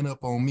would have ran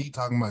up on me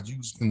talking about you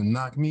was gonna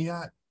knock me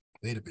out.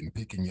 They'd have been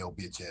picking your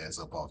bitch ass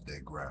up off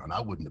that ground. I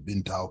wouldn't have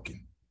been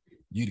talking.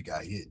 You'd have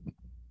got hit.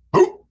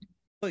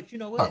 But you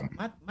know what?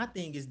 My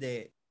thing is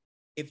that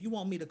if you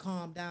want me to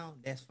calm down,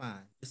 that's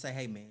fine. Just say,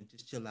 hey man,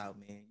 just chill out,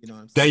 man. You know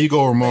what I'm saying? There you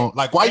go, Ramon.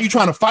 Like, why are you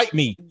trying to fight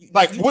me?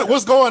 Like,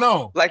 what's going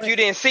on? Like you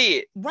didn't see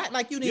it. Right,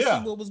 like you didn't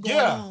see what was going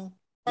on.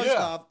 First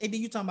off, and then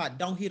you talking about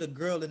don't hit a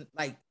girl, and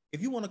like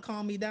if you want to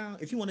calm me down,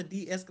 if you want to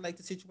de-escalate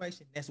the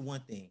situation, that's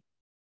one thing.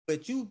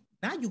 But you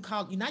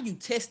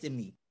testing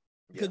me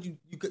because you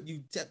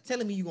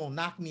telling me you gonna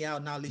knock me out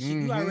and all this shit.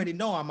 You already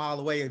know I'm all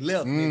the way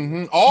left.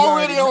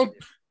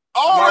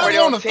 Already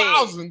on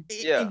 1,000.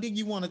 Yeah. And then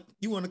you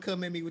wanna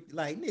come at me with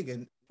like,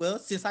 nigga, well,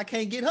 since I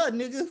can't get her,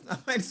 nigga, I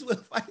might as well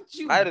fight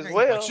you. Might as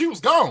well. Like, she was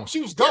gone.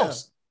 She was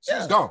ghost. She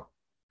was gone.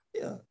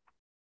 Yeah.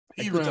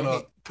 He ran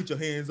up. Put your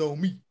hands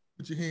on me.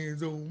 Put your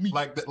hands on me.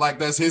 Like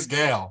that's his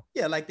gal.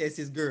 Yeah, like that's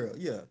his girl.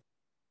 Yeah.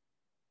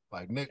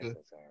 Like, nigga.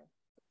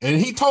 And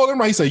he told him,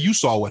 right, he said, you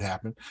saw what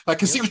happened. Like,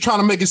 cause he was trying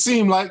to make it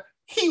seem like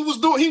he was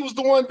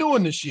the one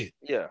doing this shit.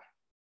 Yeah.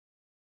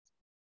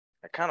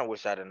 I kind of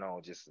wish I'd have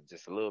known just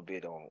a little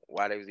bit on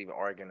why they was even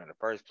arguing in the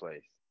first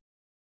place.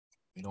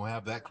 You don't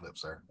have that clip,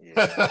 sir.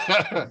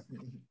 Yeah.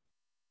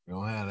 You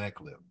don't have that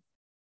clip.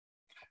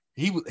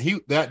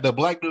 The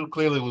black dude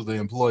clearly was the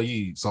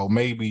employee, so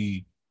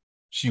maybe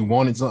she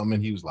wanted something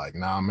and he was like,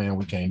 nah, man,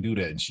 we can't do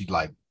that. And she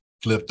like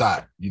flipped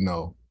out, you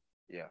know.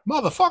 Yeah.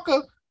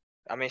 Motherfucker.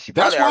 I mean, she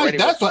probably already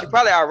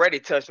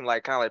touched him,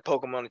 like kind of like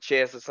poke him on the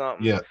chest or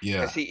something. Yeah.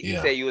 He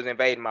said you was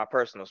invading my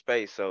personal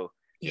space, so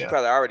she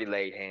probably already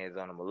laid hands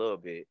on him a little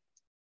bit.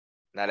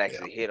 Not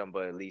actually hit him,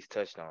 but at least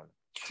touched on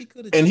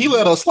him. And he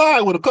let her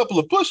slide with a couple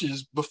of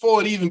pushes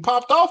before it even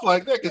popped off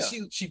like that, because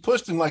she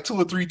pushed him like 2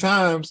 or 3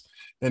 times,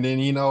 and then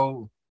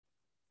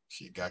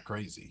shit got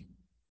crazy.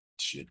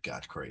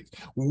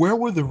 Where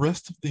were the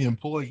rest of the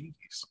employees?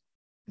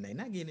 They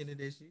not getting into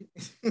this shit.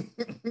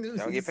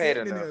 Don't get paid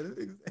enough.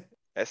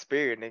 That's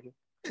spirit, nigga.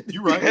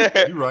 You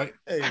right. You right.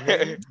 Hey,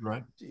 man. You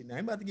right. Gee, now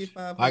I'm about to get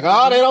 5. Like,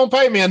 they don't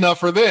pay me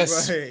enough for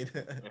this. Right.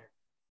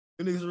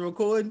 The niggas were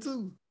recording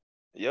too.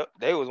 Yep,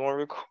 they was one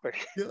recording.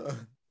 Yeah,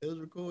 they was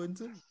recording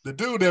too. The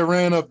dude that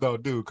ran up though,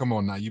 dude, come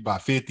on now. You buy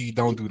 50.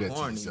 Don't do that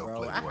corny, to yourself,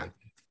 bro. Playboy.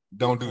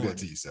 Don't do that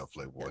to yourself,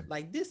 Playboy.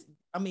 Like this,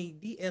 I mean,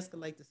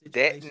 de-escalate the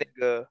situation. That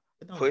nigga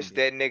pushed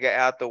that nigga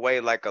out the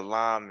way like a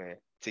lineman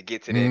to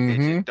get to that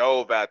bitch and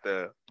dove out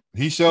the.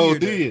 He sure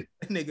did.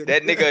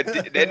 That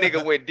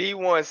nigga went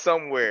D1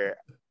 somewhere.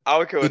 I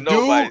don't care what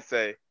nobody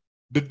say.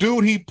 The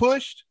dude he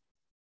pushed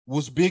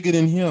was bigger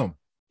than him.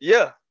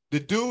 Yeah. The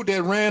dude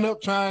that ran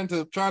up trying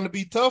to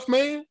be tough,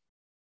 man,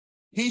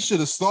 he should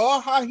have saw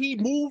how he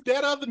moved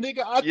that other nigga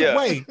out the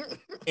way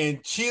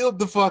and chilled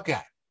the fuck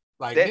out.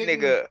 Like that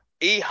nigga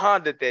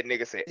Honda, that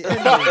nigga said.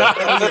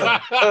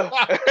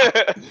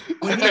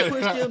 When he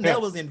pushed him, that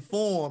was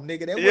informed,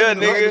 nigga. That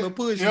wasn't a regular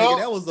push, nigga.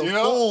 That was a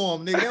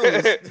form,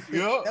 nigga.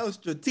 That was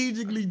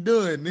strategically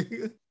done,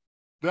 nigga.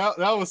 That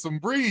was some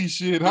breeze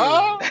shit,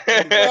 huh?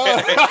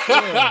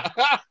 That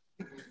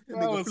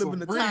was flipping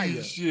the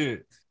tire.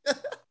 Shit.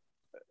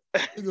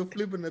 Nigga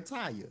flipping the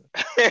tire.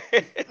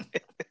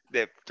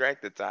 That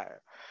tractor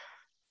tire.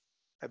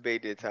 I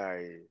made that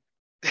tire.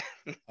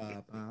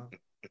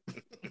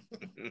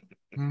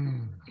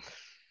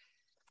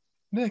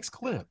 Next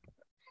clip.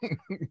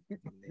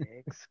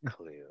 Next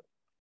clip.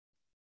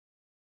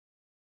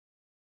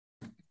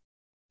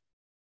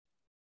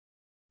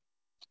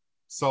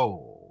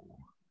 So,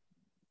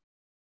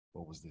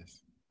 what was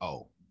this?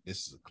 Oh,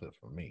 this is a clip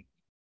from me.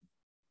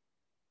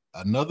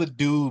 Another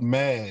dude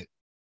mad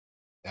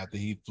after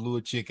he flew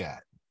a chick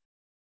out.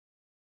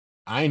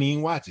 I ain't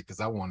even watch it because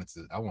I wanted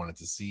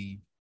to see.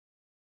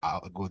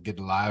 I'll go get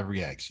the live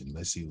reaction.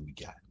 Let's see what we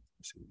got.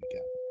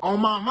 On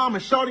my mama,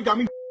 shorty got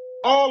me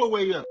all the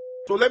way up.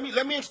 So let me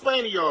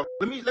explain to y'all.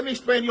 Let me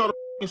explain to y'all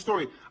the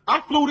story. I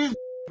flew this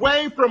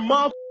way from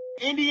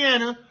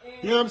Indiana.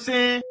 You know what I'm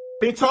saying?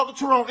 Been talking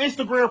to her on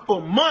Instagram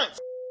for months.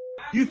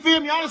 You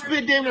feel me? I done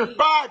spent damn near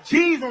 5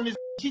 G's on this.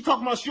 She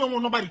talking about she don't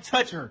want nobody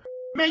touching her.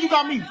 Man, you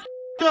got me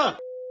up.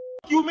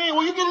 You mean?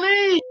 Well, you can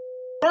leave.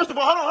 First of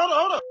all,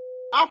 hold up.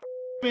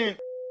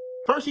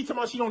 First she talking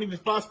about she don't even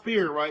fly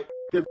Spirit, right?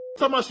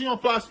 Talking about she don't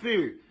fly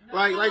Spirit.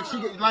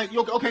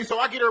 Okay, so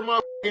I get her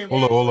motherfucking.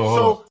 Hold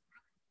on.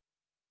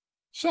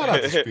 Shout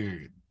out to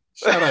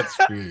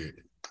Spirit.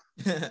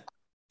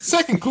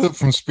 Second clip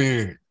from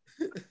Spirit.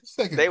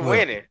 They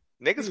winning.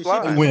 Niggas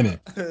flying. Winning.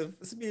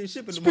 Spirit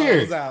shipping the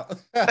models out.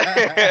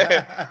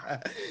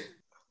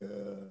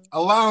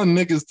 Allowing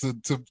niggas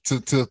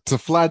to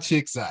fly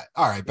chicks out.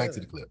 All right, back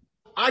to the clip.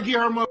 I get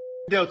her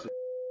motherfucking Delta.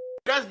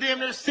 That's damn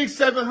near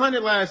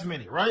 $600-700 last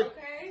minute, right?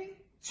 Okay.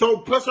 So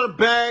plus her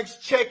bags,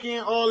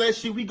 check-in, all that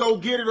shit. We go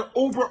get her the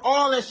Uber,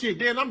 all that shit.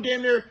 Then I'm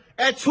damn near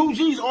at 2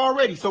 G's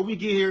already. So we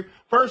get here.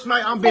 First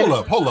night I'm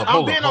Hold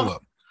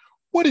up.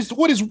 What's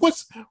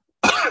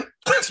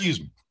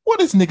excuse me.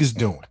 What is niggas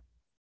doing?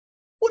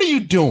 What are you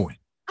doing?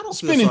 I don't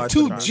spending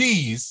 2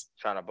 G's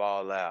trying to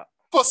ball out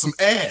for some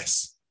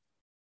ass.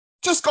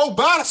 Just go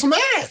buy some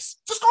ass.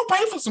 Just go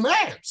pay for some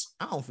ass.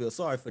 I don't feel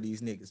sorry for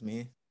these niggas,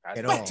 man.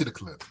 Back to the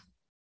clip.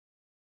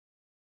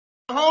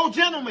 A whole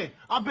gentleman.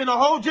 I've been a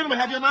whole gentleman.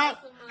 Have you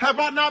not? Have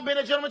I not been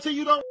a gentleman to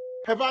you though?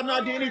 Have I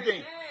not done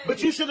anything?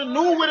 But you should have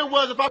knew what it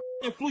was if I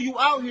flew you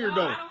out here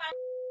though.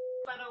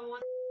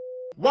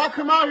 Why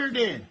come out here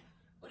then?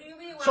 What do you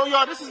mean? So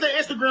y'all, this is the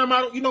Instagram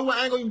model. You know what?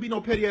 I ain't gonna even be no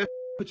petty ass.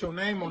 Put your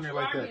name on there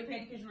like that.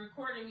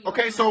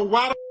 Okay, so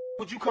why the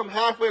would you come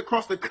halfway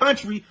across the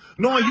country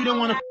knowing you didn't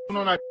want to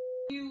on that?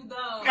 You though.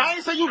 I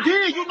ain't say you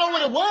did. You know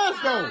what it was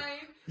though.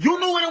 You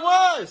knew what it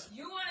was.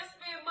 You want to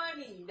spend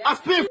money. I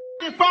spent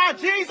 5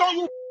 G's on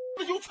you.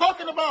 What are you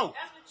talking about?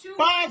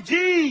 5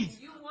 G's.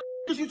 What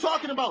are you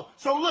talking about?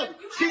 So look,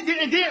 she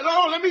didn't.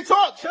 Oh, let me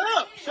talk. Shut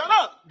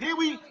up. Then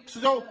we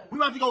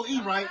have to go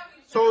eat, right?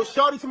 So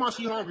Shorty told me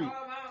she hungry.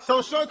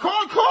 So Shorty,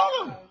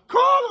 call him.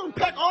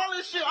 Pack all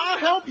this shit. I'll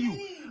help you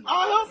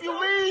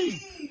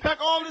leave. Pack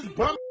all this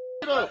bum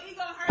shit up.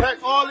 Pack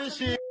all this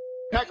shit.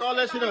 Pack all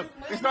that shit up.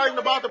 It's not even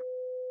about the.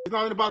 It's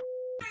not even about.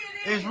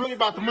 It's really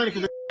about the money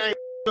because it ain't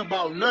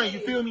about nothing. You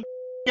feel me?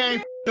 It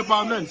ain't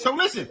about nothing. So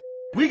listen,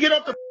 we get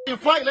up the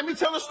flight. Let me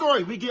tell a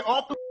story. We get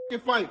off the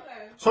flight.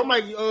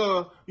 Somebody,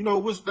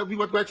 we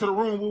went back to the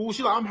room. Well,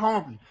 she like, I'm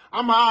hungry.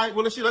 I'm all right.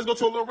 Well, let's go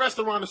to a little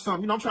restaurant or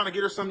something. You know, I'm trying to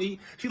get her something to eat.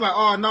 She like,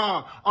 oh,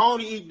 nah, I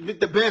only eat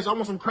the best. I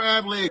want some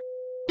crab legs.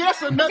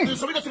 Yes or nothing.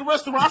 So we go to the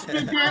restaurant. I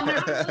spent damn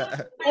near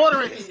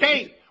ordering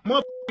steak,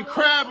 motherfucking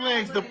crab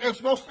legs.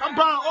 I'm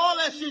buying all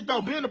that shit, though,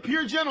 being a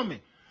pure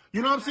gentleman.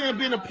 You know what I'm saying?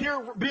 Being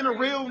a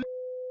real.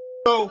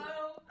 So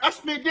I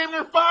spent damn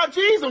near 5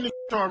 G's on this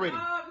already.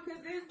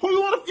 Who you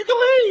want to? You can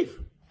leave.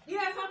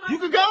 You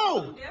can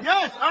go.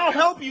 Yes, I'll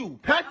help you.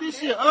 Pack this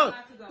shit up.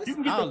 You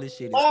can get all this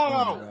shit. All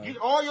out. Get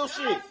all your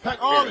shit. Pack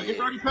all of it. It's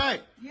already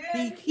packed.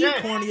 He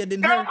cornier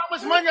than her. How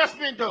much money I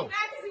spent though?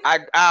 I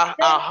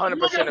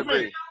 100%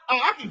 agree.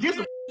 I can get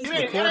some. He's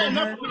recording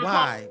her.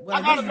 Why?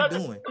 What are you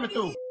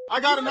doing? I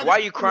got another. Why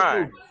you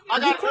crying? I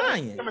got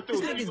crying.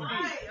 This nigga's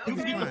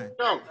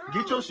crying.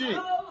 Get your shit.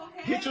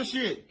 Get your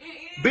shit.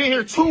 Been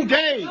here 2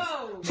 days.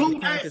 2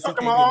 days.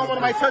 Talking about all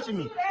nobody touching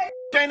me.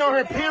 Ain't on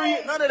her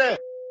period. None of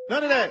that.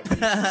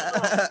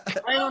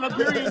 Ain't on her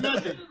period.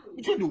 Nothing.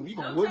 What you do? You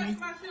gonna whip me?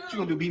 What you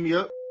gonna do? Beat me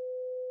up?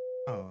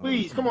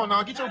 Please, come on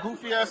now. Get your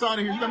goofy ass out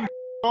of here. You got me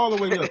all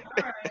the way up.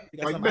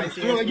 You don't really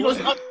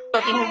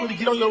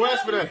get on your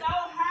ass for that.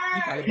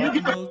 Can you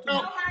get the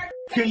out?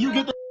 Can you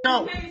get the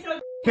out?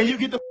 Can you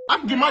get the? I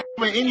can get my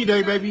money any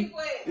day, baby.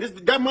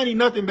 That money,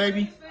 nothing,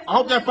 baby. I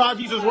hope that 5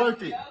 G's is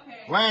worth it.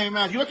 Lame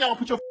man, you look out,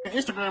 put your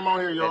Instagram on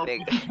here, y'all.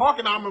 You keep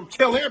talking, I'm gonna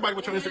tell everybody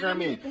what your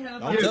Instagram is.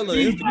 Don't tell her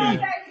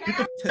Instagram.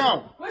 Get the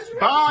out.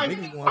 Bye.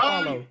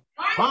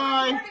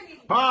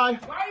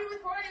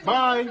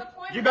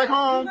 Get back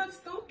home.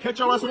 Catch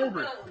your ass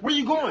over. Where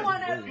you going?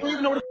 You don't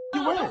even know where the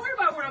you wear. Don't worry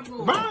about what I'm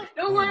doing. Bye.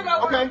 Don't worry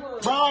about what I'm doing.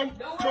 Okay, bye.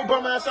 Don't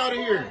bum ass out of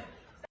here.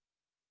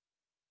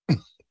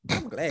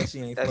 I'm glad she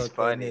ain't fucked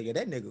that nigga.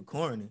 That nigga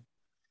corny.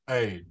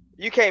 Hey,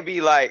 you can't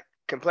be like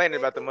complaining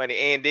about the money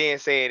and then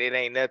saying it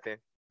ain't nothing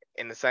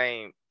in the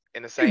same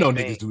you know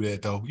thing. niggas do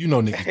that though. You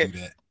know niggas do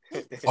that.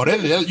 Oh,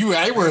 that you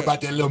ain't worried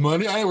about that little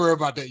money. I ain't worried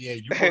about that. Yeah,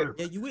 you worried.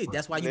 Yeah, you is.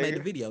 That's why you made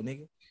the video,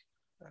 nigga.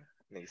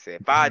 Nigga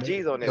said 5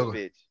 G's on this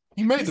bitch.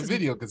 He made the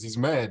video because he's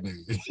mad,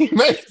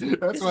 nigga.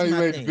 That's why he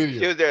made the video.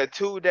 He was there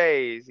 2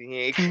 days. He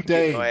ain't 2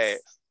 getting no days.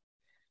 ass.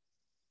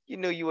 You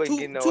knew you wasn't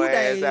getting no 2 ass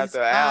days,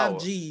 after an hour.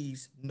 5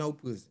 G's, no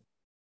pussy.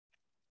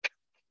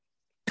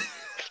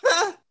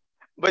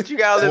 But you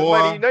got all this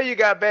money. You know you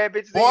got bad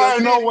bitches. Boy,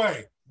 ain't no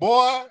way.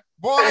 Boy,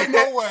 ain't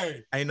no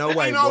way. Ain't no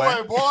way, ain't no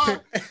way, boy.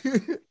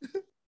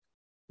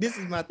 This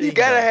is my thing. You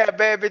gotta have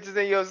bad bitches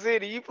in your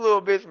city. You flew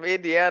a bitch from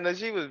Indiana.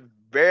 She was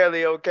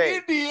barely okay.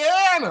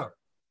 Indiana.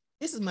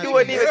 This is my. She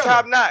wasn't even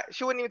top notch.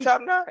 She wasn't even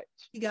top notch.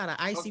 She got an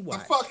icy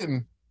watch.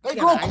 They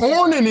grow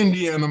corn in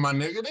Indiana, my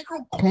nigga. They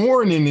grow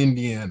corn in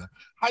Indiana.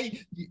 How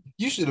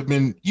you should have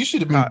been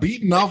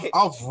beaten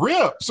off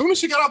rip as soon as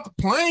she got off the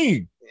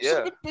plane. Yeah.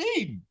 Should have been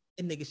beaten.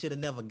 That nigga should have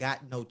never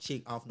got no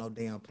chick off no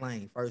damn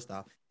plane. First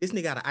off, this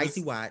nigga got an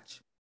icy watch,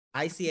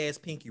 icy ass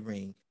pinky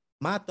ring.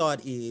 My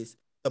thought is,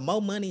 the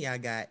more money I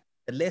got,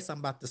 the less I'm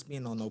about to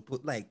spend on no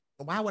put. Like,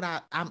 why would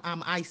I'm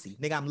icy,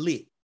 nigga? I'm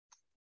lit.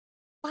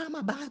 Why am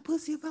I buying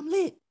pussy if I'm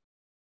lit?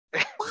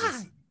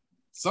 Why?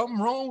 Something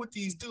wrong with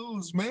these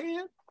dudes,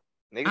 man.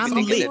 I'm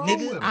lit,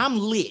 nigga. I'm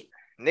lit.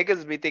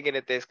 Niggas be thinking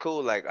that that's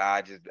cool. Like,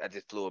 I just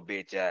flew a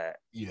bitch out.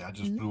 Yeah, I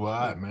just flew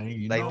out, man.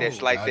 You like know,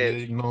 that's like that.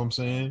 You know what I'm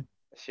saying?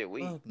 Shit,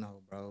 weak. Fuck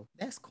no, bro.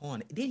 That's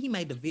corny. Then he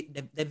made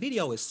the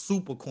video is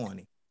super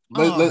corny.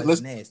 Let's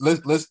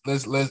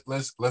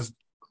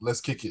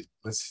kick it.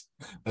 Let's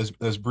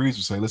Breeze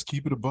would say, let's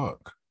keep it a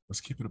buck. Let's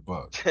keep it a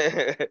buck.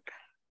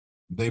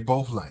 They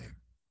both lame.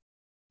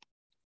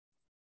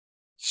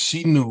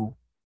 She knew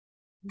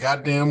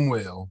goddamn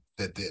well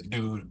that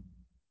dude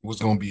was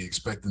gonna be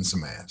expecting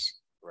some ass.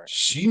 Right.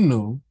 She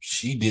knew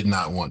she did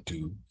not want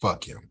to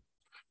fuck him,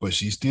 but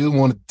she still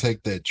wanted to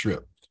take that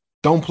trip.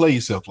 Don't play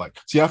yourself like.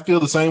 See, I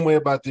feel the same way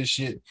about this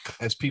shit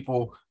as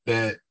people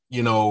that,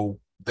 you know,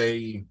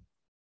 I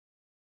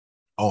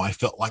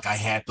felt like I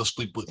had to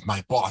sleep with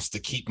my boss to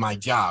keep my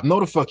job. No,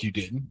 the fuck you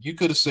didn't. You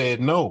could have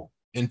said no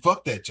and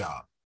fuck that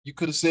job. You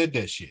could have said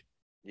that shit.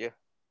 Yeah.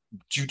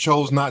 But you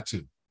chose not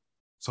to.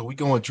 So we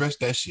gonna address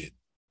that shit.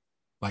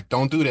 Like,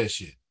 don't do that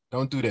shit.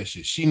 Don't do that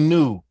shit. She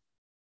knew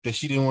that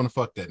she didn't want to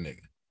fuck that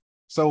nigga.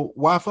 So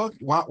why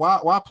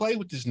play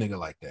with this nigga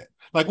like that?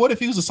 Like, what if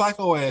he was a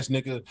psycho ass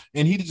nigga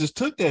and he just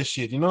took that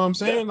shit? You know what I'm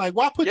saying? Yeah. Like,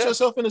 why put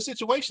yourself in a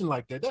situation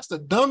like that? That's the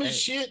dumbest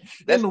shit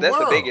in the world. That's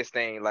the biggest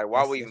thing. Like,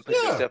 why would you even put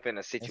yourself in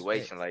a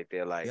situation like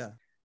that? Like,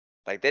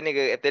 like that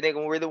nigga, if that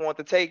nigga really want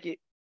to take it.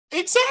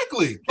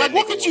 Exactly. Like,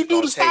 what could you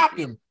do to stop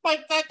him?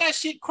 Like, that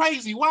shit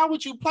crazy. Why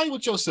would you play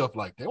with yourself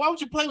like that? Why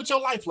would you play with your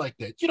life like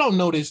that? You don't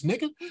know this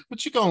nigga,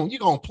 but you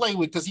gonna play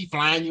with because he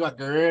flying you out,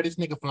 girl. This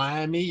nigga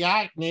flying me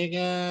out,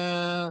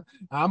 nigga.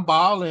 I'm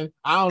balling.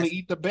 I only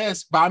eat the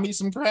best. Buy me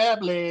some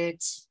crab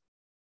legs.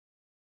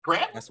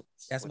 Crab?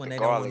 That's when they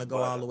don't want to go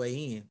all the way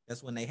in.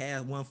 That's when they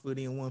have 1 foot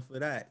in, 1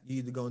 foot out. You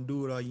either gonna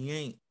do it or you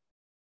ain't.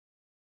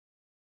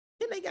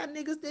 Then they got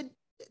niggas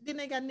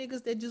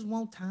that just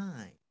want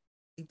time.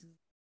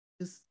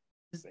 Just,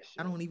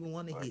 I don't even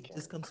want to hit.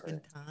 Just come spend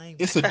time.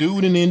 It's a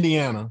dude in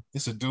Indiana.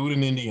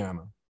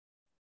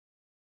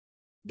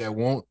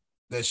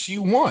 That she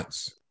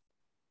wants.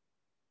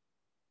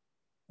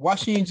 Why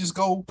she ain't just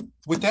go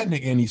with that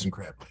nigga and eat some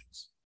crab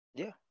legs?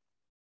 Yeah.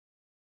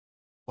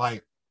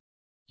 Like,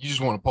 you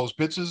just want to post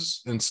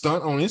pictures and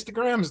stunt on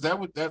Instagram? Is that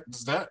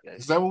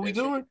what we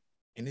doing?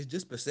 And it's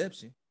just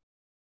perception.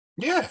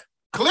 Yeah,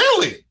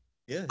 clearly.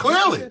 Yeah,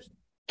 clearly.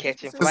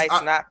 Catching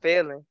flights, not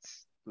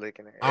feelings.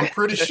 Looking at it. I'm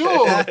pretty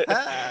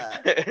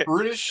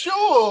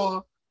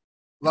sure.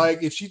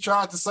 Like, if she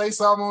tried to say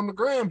something on the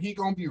gram, he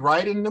gonna be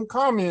right in them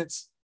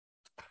comments.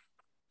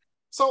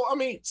 So I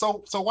mean,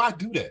 so why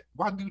do that?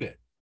 Why do that?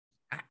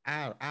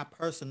 I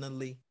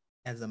personally,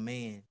 as a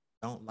man,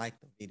 don't like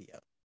the video.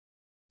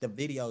 The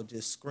video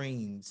just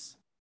screams,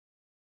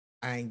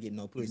 I ain't getting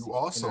no pussy. You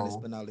also and I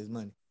spend all this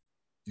money.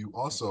 You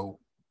also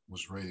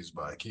was raised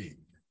by a king.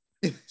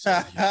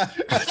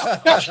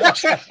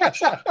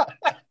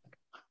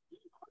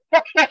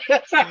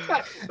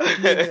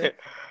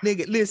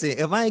 nigga, listen,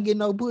 if I ain't getting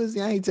no pussy,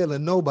 I ain't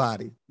telling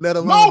nobody. Let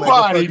alone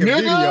nobody, nigga.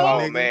 Video, oh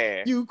nigga.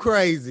 Man, you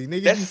crazy,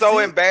 nigga. That's so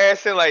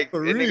embarrassing. Like, that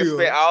nigga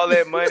spent all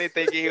that money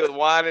thinking he was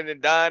whining and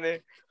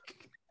dining,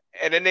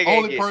 and the nigga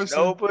ain't getting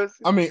no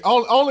pussy. I mean,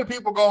 only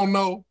people gonna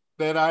know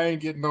that I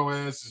ain't getting no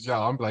ass is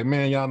y'all. I'm like,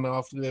 man, y'all know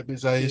after that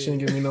bitch out here, she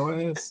ain't give me no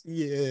ass.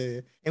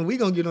 Yeah, and we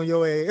gonna get on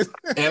your ass.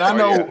 And I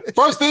know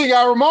first thing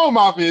I remove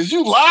off is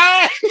you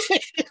lying.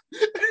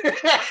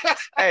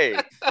 Hey,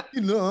 you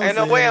know, ain't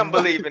no way I'm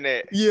believing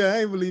that. Yeah, I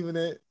ain't believing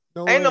that.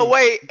 No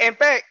way. In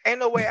fact, ain't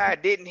no way I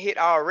didn't hit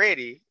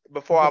already.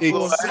 before I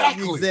blew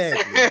Exactly.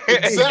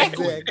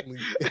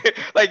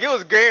 Like it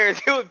was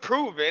guaranteed, it was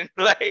proven,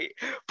 like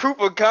proof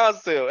of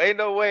concept. Ain't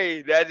no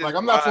way that just like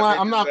I'm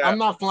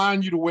not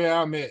flying you to where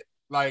I'm at.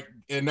 Like,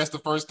 and that's the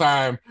first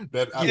time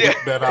that I'm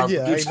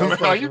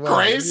are you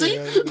crazy?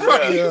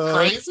 Are you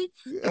crazy?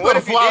 And what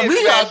if you fly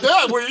me out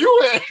there where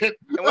you at? And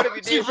what if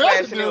you did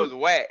smash and it was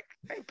whack?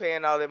 I ain't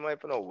paying all that money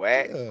for no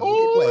whack.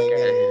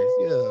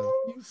 You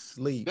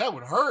sleep. That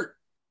would hurt.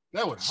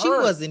 She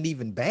wasn't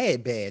even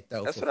bad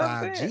though. That's for what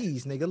I'm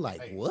 5Gs, nigga.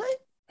 Like what?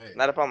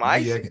 Not if I'm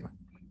icy.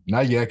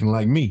 Now you acting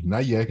like me.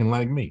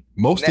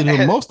 Most of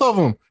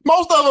them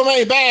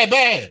ain't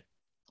bad.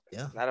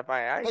 Yeah. Not if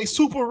I ain't icy. They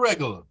super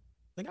regular.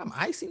 Think I'm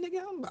icy,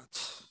 nigga. I'm about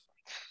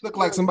look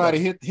like somebody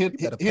hit.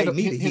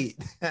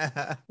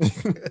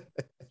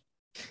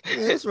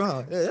 That's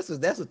wrong. That's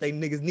what they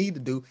niggas need to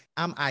do.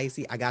 I'm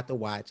icy. I got the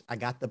watch. I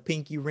got the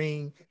pinky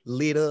ring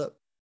lit up.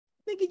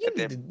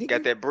 Nigga, you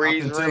got that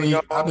breeze ring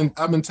on.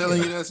 I've been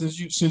telling you that since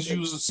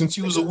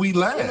you was a wee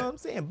lad. You know what I'm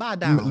saying? Buy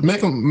down.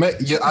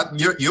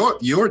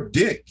 Your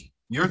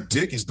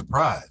dick is the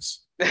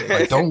prize.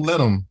 Like, don't let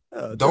them.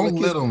 Don't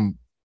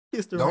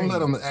let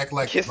them act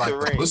like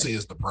the pussy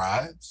is the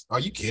prize.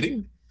 Are you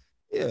kidding?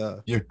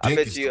 Yeah. Your dick I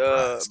bet is you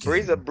the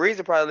prize.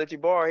 Breezer probably let you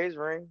borrow his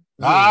ring.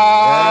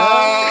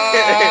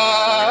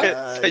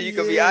 So you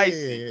can be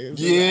icy.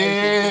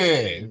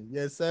 Yeah.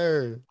 Yes,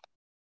 sir.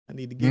 I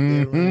need to get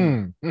that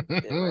ring.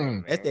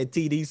 That's that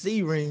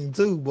TDC ring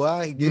too,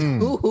 boy. Wait.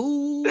 I'm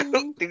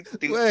supposed to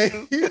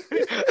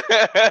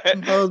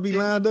be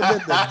lined up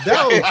at the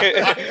door.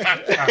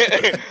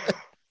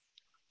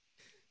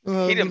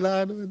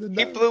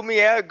 He blew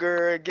me out,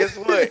 girl. Guess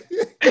what?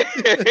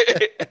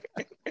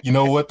 You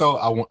know what though?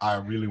 I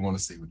really want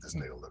to see what this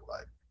nigga look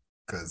like.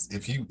 Because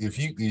if he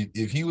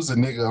was a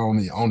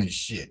nigga on his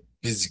shit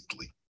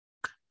physically,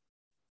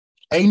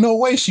 ain't no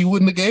way she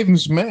wouldn't have gave him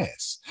some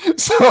ass.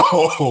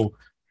 So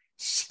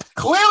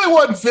clearly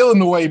wasn't feeling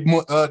the way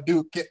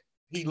dude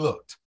he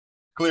looked.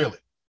 Clearly.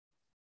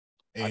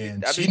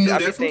 And she knew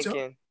that from jump.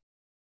 I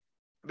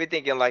be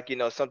thinking like,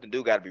 something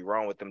do gotta be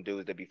wrong with them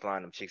dudes that be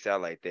flying them chicks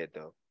out like that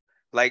though.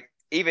 Like,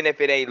 even if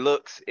it ain't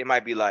looks, it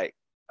might be like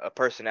a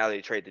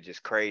personality trait that's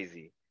just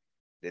crazy.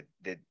 That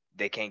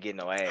they can't get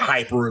no ass.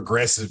 Hyper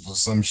aggressive or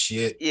some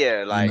shit.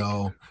 Yeah, like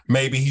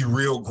maybe he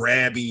real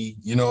grabby,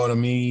 you know what I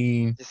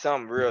mean? Just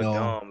something real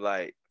dumb,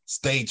 like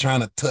stay trying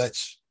to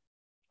touch.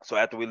 So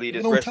after we leave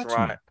this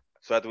restaurant,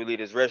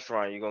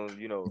 you're gonna,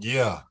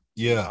 Yeah.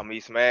 I'm gonna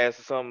eat some ass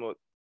or something.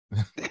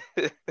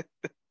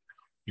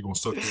 You gonna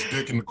suck this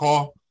dick in the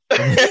car?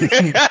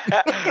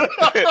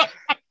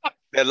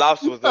 That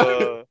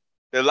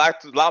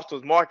lobster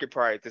was market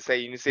price. To say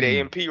you see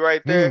the MP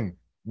right there.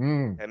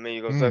 That mean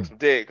you gonna suck some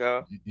dick,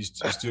 huh? You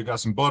still got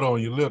some butter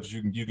on your lips.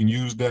 You can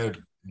use that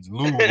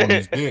lube on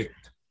his dick.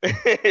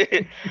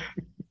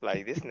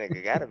 Like, this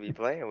nigga gotta be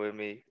playing with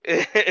me.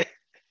 It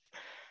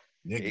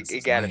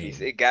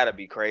gotta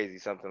be crazy,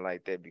 something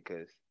like that,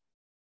 because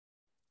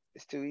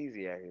it's too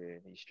easy out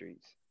here in these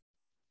streets.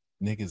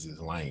 Niggas is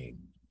lame.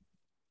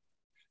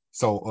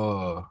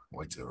 So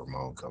wait till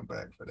Ramon come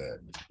back for that.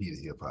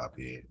 He's a hip hop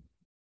head,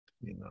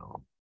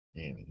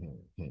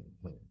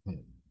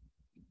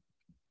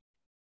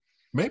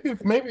 Maybe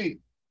if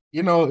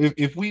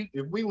we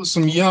was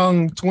some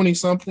young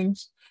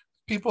 20-somethings,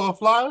 people will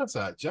fly us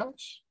out,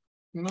 Josh.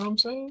 You know what I'm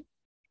saying?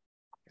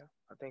 Yeah,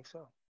 I think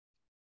so.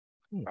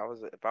 If I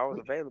was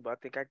available, I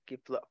think I could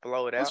get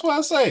flowed out. That's what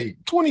I say.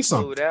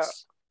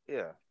 20-somethings.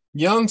 Yeah.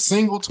 Young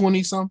single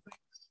 20-something,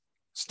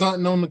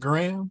 stunting on the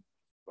gram.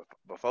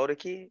 Before the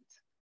kids?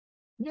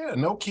 Yeah,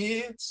 no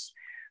kids,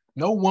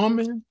 no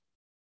woman,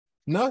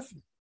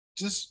 nothing.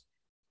 Just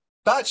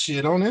thought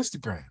shit on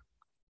Instagram.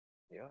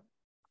 Yeah.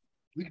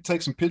 We can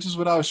take some pictures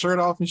with our shirt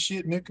off and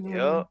shit, nigga.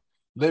 Yeah.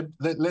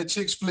 Let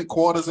chicks flick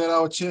quarters at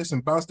our chest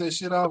and bounce that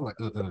shit off like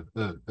I'll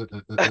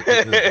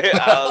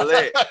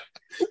let.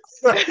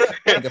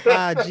 Nigga,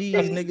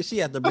 5Gs, nigga, she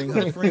had to bring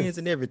her friends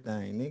and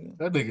everything, nigga.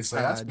 That nigga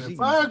said, I spent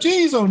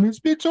 5Gs on this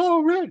bitch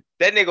already.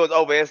 That nigga was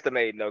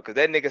overestimating though, because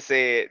that nigga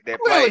said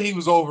that flight. He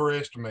was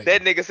overestimating.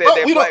 That nigga said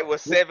that flight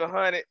was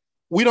 700.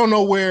 We don't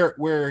know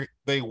where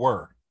they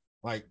were.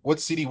 Like, what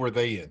city were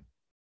they in?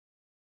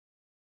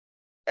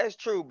 That's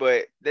true,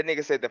 but that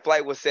nigga said the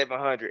flight was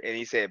 700, and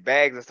he said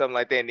bags and something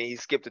like that, and then he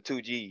skipped the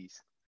 2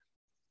 Gs.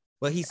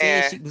 Well, he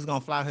said she was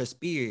gonna fly her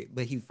Spirit,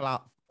 but he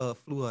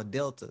flew her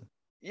Delta.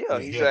 Yeah,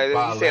 he said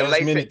last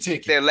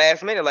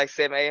minute like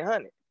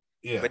 700-800.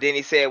 Yeah, but then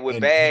he said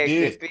with bags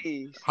and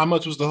fees. How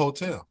much was the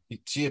hotel?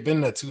 She had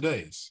been there 2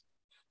 days.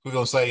 We're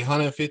gonna say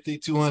 150,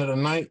 200 a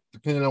night,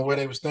 depending on where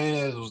they were staying.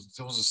 It was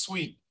a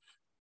suite.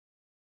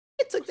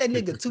 It took that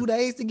nigga 2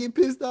 days to get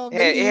pissed off.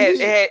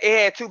 It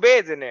had 2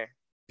 beds in there.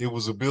 It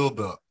was a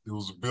build-up.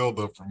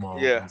 From all.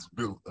 Yeah.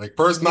 Like,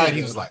 first night,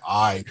 he was like,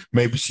 all right,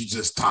 maybe she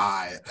just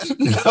tired.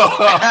 You know?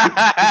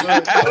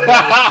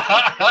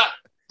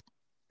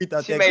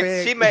 She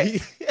made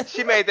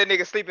that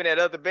nigga sleep in that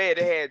other bed.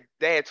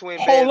 They had twin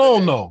beds.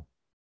 Hold on,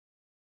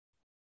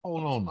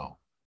 no.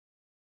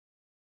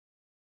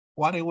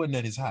 Why they wasn't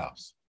at his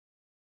house?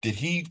 Did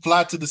he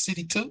fly to the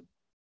city too?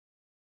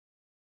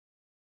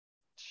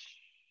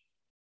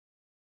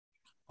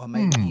 Or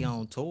maybe he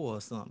on tour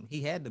or something.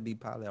 He had to be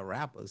probably a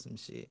rapper or some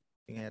shit.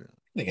 He had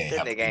Nigga ain't That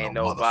have to nigga be ain't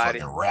no nobody.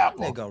 motherfucking rapper.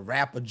 nigga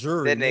rapper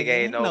jewelry. That nigga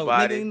ain't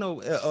nobody. Nigga ain't no,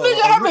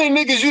 Nigga, how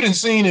many niggas you done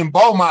seen in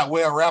Beaumont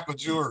wear rapper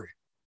jewelry?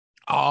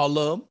 all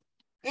of them.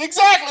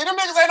 Exactly. Them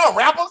niggas ain't no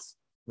rappers.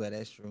 Well,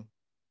 that's true.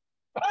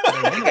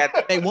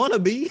 They want to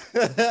be.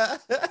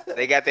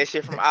 They got that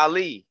shit from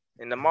Ali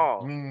in the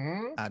mall.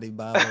 Mm-hmm.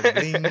 Alibaba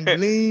bling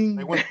bling.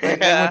 They went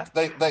hit up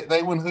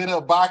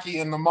Baki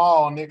in the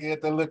mall, nigga,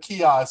 at the little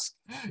kiosk.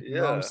 You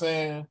know what I'm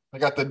saying? They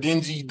got the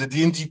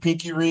dingy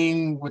pinky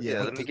ring with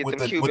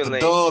the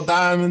dull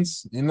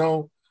diamonds, you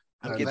know.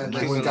 I'm getting the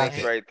Cuban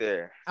links right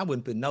there. I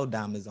wouldn't put no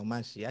diamonds on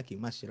my shit. I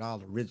keep my shit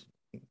all original.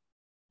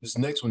 This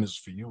next one is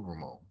for you,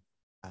 Ramon.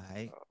 All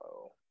right.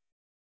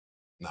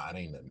 Nah, it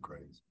ain't nothing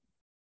crazy.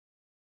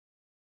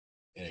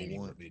 It ain't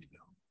even a video.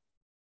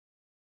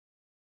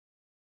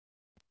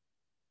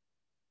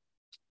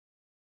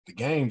 The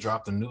Game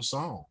dropped a new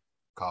song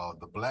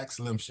called The Black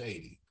Slim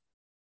Shady,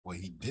 where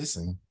he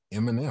dissing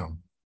Eminem.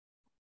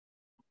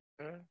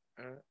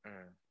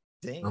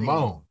 Damn.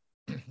 Ramon,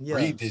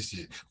 read this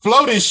shit.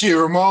 Flow this shit,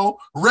 Ramon.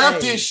 Rap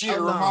this shit,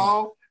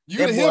 Ramon.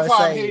 You the hip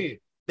hop head.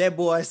 That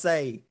boy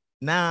say,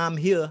 "Nah, I'm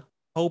here.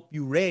 Hope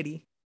you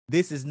ready.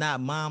 This is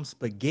not mom's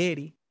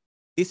spaghetti.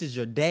 This is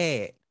your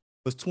dad.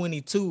 Was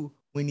 22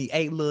 when he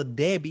ate Little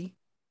Debbie.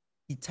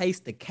 He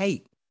tasted the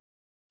cake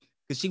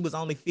because she was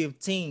only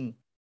 15.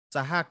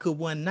 So how could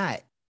one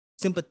not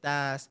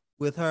sympathize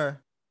with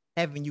her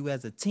having you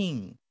as a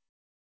teen?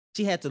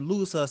 She had to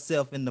lose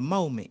herself in the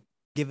moment,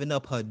 giving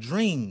up her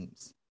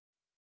dreams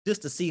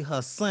just to see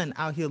her son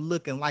out here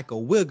looking like a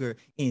wigger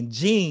in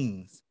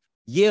jeans.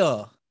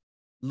 Yeah,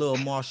 Lil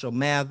Marshall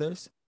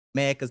Mathers.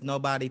 Mad because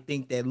nobody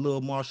think that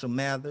Lil Marshall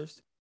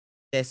Mathers.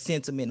 That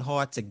sentiment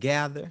hard to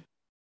gather.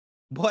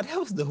 Boy, that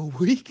was the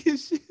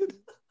weakest shit.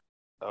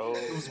 Oh,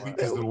 it was weak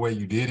because of the way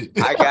you did it.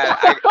 I'm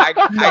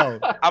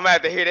gonna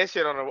have to hear that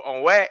shit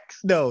on wax.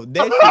 No,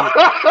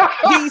 that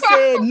shit. He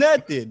said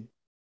nothing.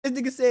 This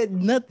nigga said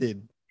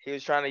nothing. He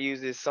was trying to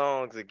use his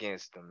songs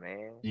against him,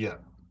 man. Yeah.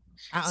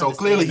 So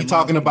clearly he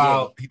talking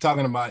about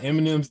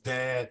Eminem's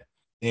dad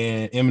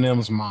and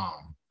Eminem's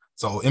mom.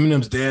 So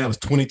Eminem's dad was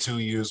 22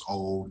 years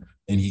old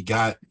and he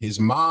got his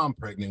mom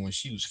pregnant when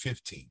she was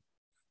 15.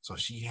 So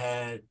she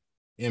had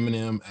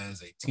Eminem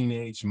as a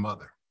teenage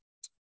mother.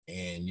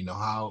 And you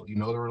know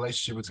the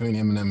relationship between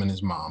Eminem and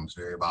his mom is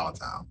very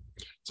volatile.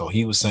 So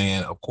he was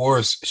saying, of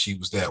course, she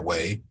was that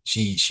way.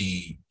 She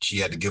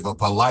had to give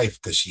up her life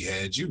because she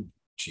had you.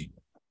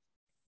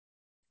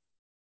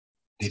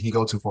 Did he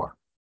go too far?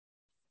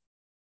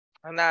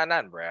 Nah,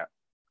 not in rap.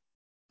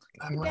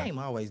 The Game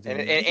always doing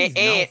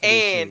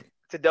and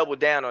to double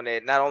down on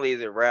that, not only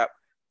is it rap,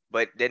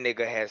 but that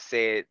nigga has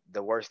said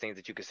the worst things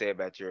that you could say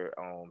about your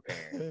own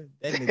parents.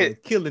 That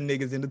nigga killing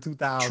niggas in the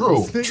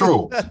 2000s.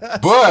 True.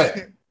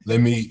 But let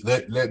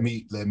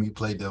me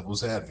play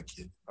devil's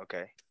advocate.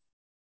 Okay.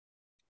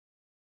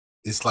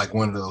 It's like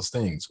one of those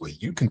things where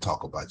you can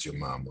talk about your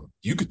mama,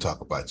 you could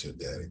talk about your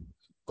daddy,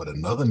 but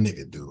another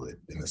nigga do it,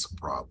 and it's a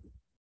problem.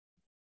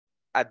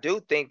 I do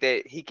think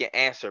that he can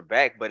answer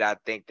back, but I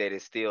think that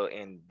it's still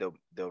in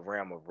the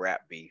realm of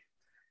rap beef.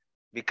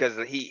 Because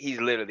he's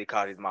literally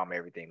called his mom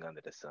everything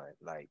under the sun.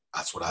 Like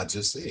that's what I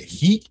just said.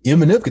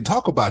 Eminem can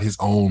talk about his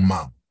own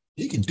mom.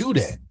 He can do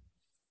that.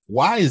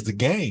 Why is the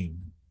Game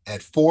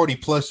at 40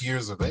 plus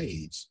years of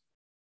age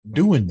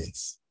doing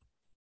this?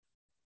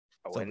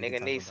 Oh, a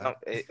nigga needs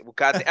something.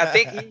 I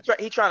think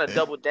he trying to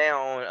double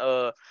down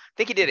on. I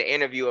think he did an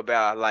interview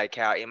about like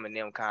how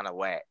Eminem kind of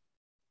whack.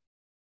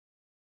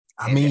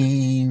 I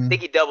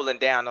think he doubling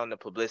down on the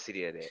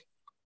publicity of that.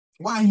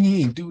 Why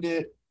he ain't do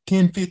that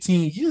 10,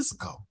 15 years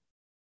ago?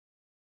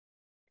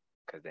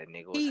 Because that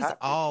nigga was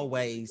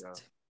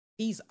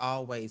he's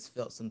always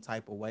felt some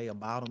type of way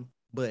about him.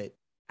 But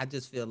I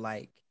just feel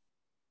like,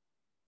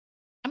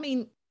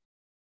 Eminem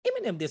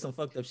did some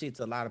fucked up shit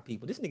to a lot of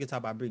people. This nigga talk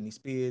about Britney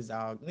Spears.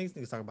 This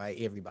nigga talk about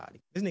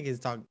everybody. This nigga is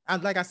talking,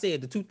 like I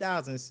said, the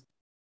 2000s.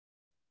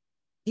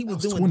 He was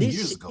doing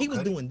this shit. He was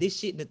doing this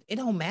shit. It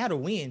don't matter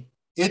when.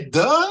 It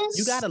does.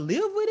 You gotta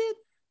live with it.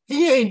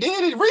 He ain't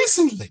did it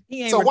recently.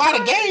 So why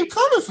the Game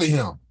coming for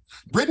him?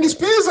 Britney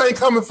Spears ain't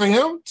coming for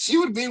him. She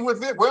would be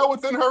well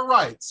within her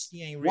rights.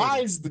 She ain't ready. Why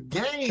is the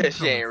Game?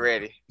 She ain't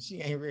ready. She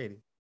ain't ready.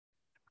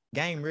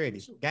 Game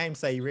ready. Game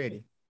say he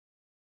ready.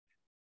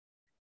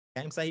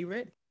 Game say he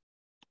ready.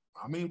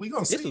 We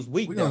gonna see. This was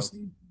weak though.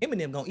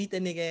 Eminem gonna eat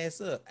that nigga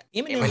ass up.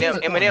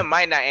 Eminem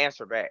might not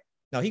answer back.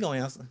 No, he gonna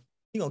answer.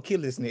 He gonna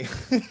kill this nigga.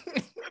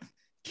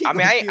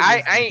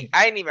 I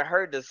ain't even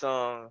heard the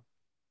song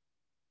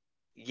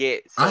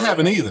yet. So. I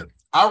haven't either.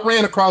 I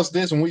ran across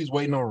this when we was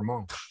waiting on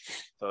Ramon.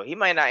 So he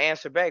might not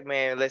answer back,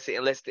 man,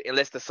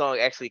 unless the song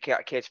actually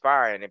catch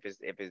fire and if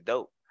it's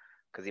dope,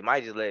 because he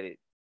might just let it.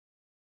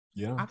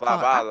 Yeah, I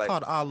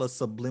caught all the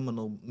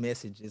subliminal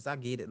messages. I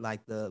get it,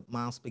 like the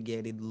mom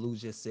spaghetti, to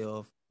lose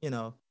yourself. You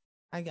know,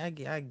 I get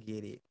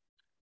it.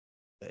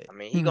 But,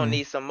 he gonna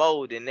need some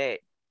more than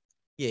that.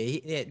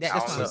 Yeah,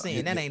 that's what I'm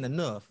saying. That ain't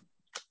enough.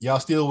 Y'all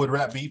still with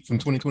rap beef from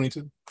 2022?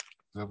 Is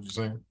that what you're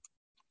saying?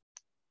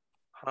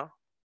 Huh?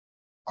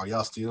 Are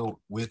y'all still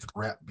with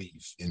rap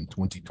beef in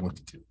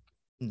 2022?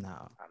 No,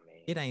 I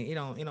mean it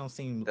don't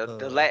seem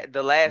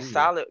the last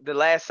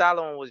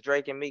solid one was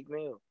Drake and Meek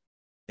Mill.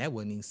 That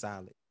wasn't even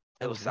solid.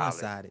 That was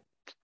one-sided.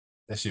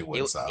 That shit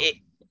wasn't solid.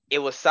 It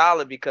was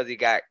solid because he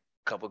got a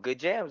couple good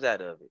jams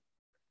out of it.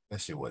 That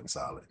shit wasn't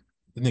solid.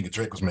 The nigga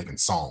Drake was making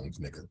songs,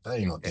 nigga. That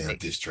ain't no damn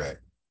diss track.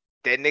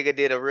 That nigga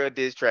did a real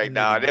diss track.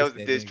 Nah, that was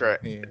a diss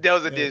track. That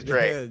was a diss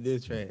track. That was a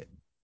diss track.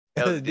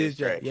 That was a diss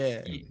track.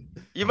 Yeah.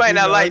 You might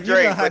not like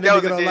Drake, but that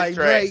was a diss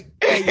track.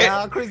 Hey,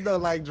 y'all, Chris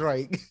don't like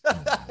Drake.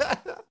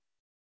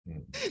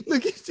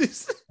 Look at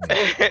this.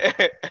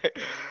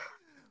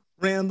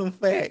 Random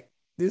fact.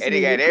 And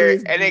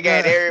they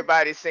got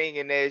everybody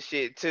singing that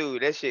shit too.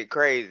 That shit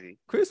crazy.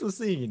 Chris was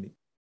singing it.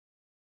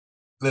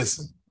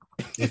 Listen,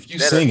 if you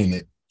singing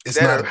it,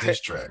 it's not a diss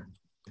track.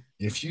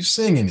 If you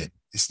singing it,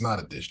 it's not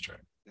a diss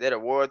track. Is that a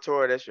world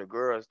tour? That's your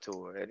girls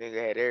tour. That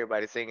nigga had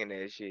everybody singing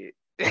that shit.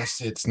 That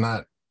shit's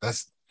not.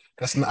 That's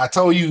not. I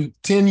told you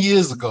 10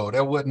 years ago.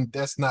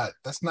 That's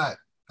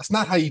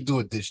not how you do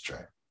a diss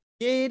track.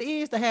 Yeah, it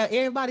is to have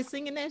everybody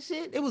singing that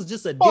shit. It was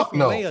just a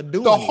different way of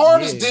doing it. The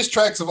hardest diss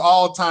tracks of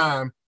all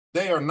time.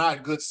 They are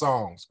not good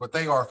songs, but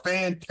they are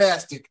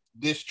fantastic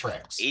diss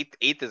tracks.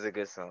 Ether's a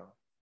good song.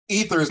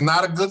 Ether is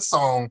not a good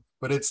song,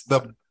 but it's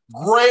the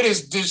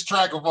greatest diss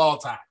track of all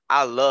time.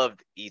 I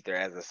loved Ether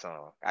as a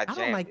song. I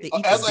don't like it.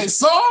 As a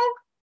song?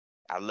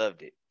 I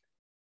loved it.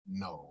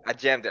 No. I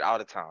jammed it all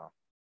the time.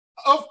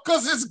 Oh,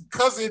 because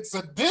it's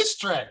a diss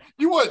track.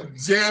 You wasn't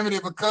jamming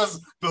it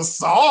because the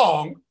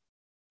song.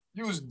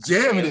 You was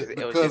jamming it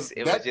because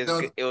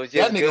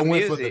that nigga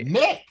went for the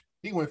neck.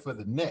 He went for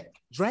the neck.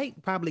 Drake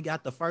probably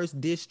got the first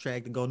diss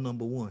track to go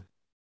number one.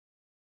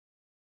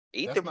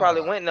 Ether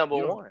probably went number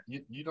one.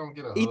 You don't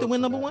get a Ether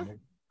went number one? Nigga.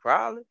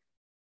 Probably.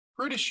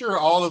 Pretty sure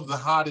all of the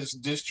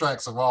hottest diss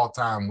tracks of all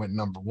time went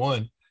number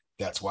one.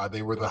 That's why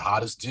they were the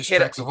hottest diss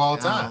tracks of all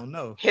time. I don't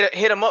know. Hit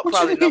him up,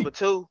 probably number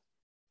two.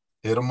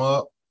 Hit him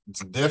up. It's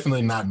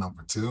definitely not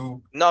number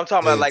two. No, I'm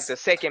talking about like the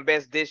second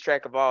best diss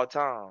track of all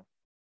time.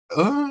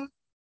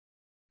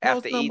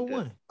 After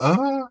Ether.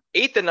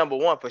 Ether number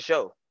one for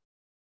sure.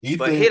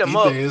 But hit him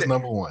up is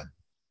number one.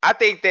 I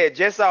think that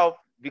just off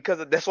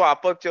that's why I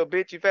fucked your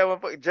bitch. You feel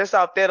me? Just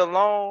off that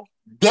alone.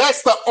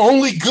 That's the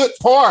only good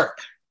part.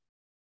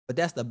 But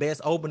that's the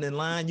best opening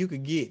line you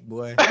could get,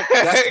 boy.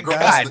 That's the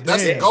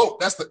GOAT.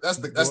 That's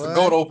the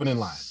GOAT opening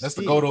line. That's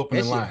the GOAT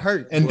opening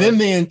line. And then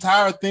the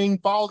entire thing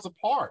falls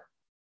apart.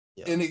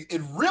 Yeah. And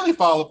it really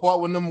falls apart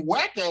when them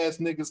whack ass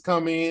niggas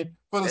come in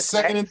for the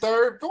second and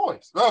third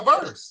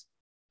verse.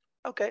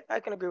 Okay,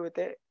 I can agree with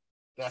that.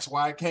 That's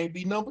why it can't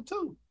be number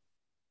two.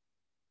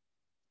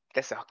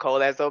 That's a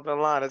cold ass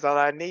opening line. That's all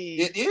I need.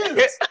 It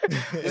is.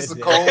 It's a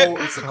cold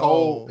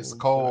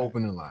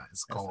opening line.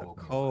 It's a cold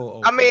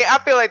opening. I mean, I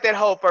feel like that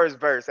whole first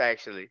verse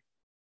actually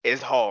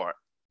is hard.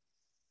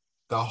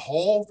 The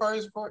whole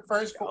first blah,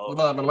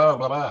 blah, blah,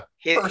 blah.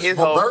 His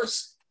whole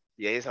verse?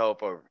 Yeah, his whole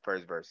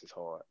first verse is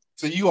hard.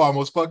 So you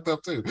almost fucked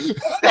up too.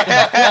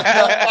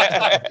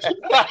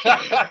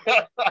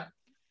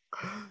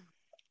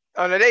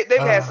 Oh no, they've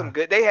had some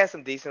good. They had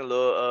some decent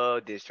little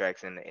diss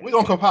tracks in. We're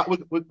gonna compile.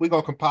 We're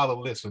gonna compile a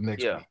list for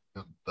next week.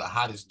 The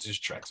hottest diss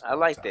tracks. I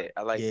like that.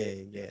 I like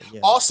that.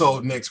 Yeah. Also,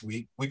 next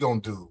week we're gonna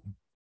do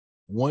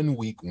 1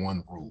 week,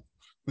 1 rule.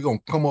 We're gonna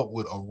come up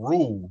with a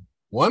rule,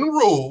 1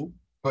 rule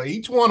for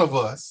each one of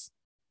us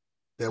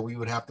that we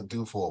would have to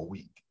do for a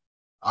week.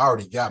 I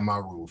already got my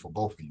rule for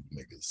both of you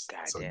niggas.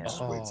 God so damn. you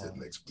should wait till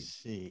next week.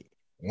 Shit.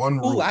 1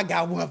 rule. Ooh, I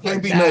got one for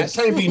can't be Josh.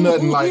 Can't be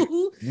nothing like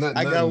nothing.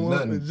 I got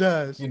one for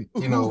Josh. You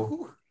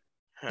know.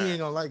 He ain't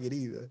gonna like it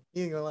either.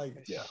 He ain't gonna like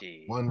it. Yeah.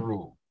 1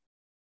 rule.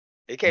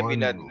 It can't be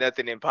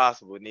nothing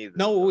impossible neither.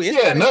 No,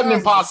 it's nothing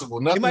impossible.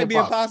 Nothing it might be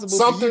impossible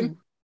something, for you,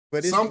 but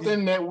it's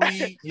something that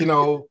we,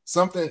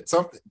 something.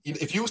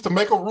 If you was to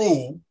make a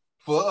rule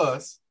for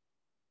us,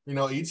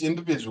 each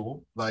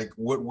individual, like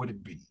what would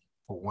it be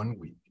for 1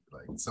 week?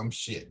 Like some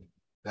shit.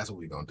 That's what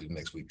we're gonna do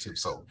next week too.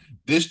 So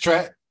this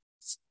track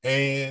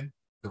and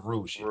the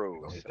rule shit.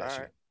 Rules. All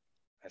right.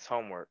 That's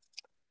homework.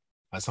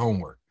 That's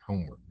homework.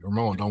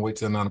 Ramon, don't wait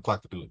till 9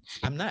 o'clock to do it.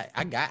 I'm not.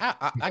 I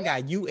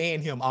got you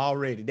and him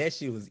already. That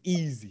shit was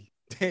easy.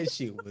 That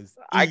shit was easy.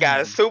 I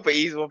got a super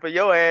easy one for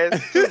your ass.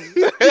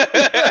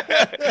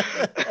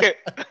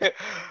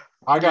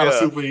 I got a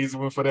super easy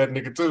one for that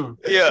nigga too.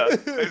 Yeah,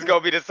 it's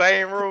gonna be the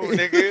same rule,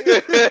 nigga.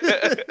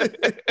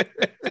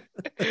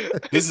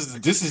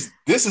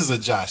 This is a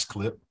Josh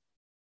clip.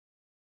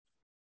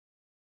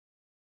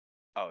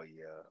 Oh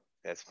yeah,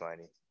 that's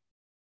funny.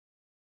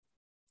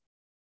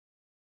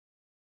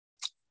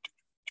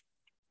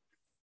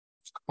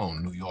 Come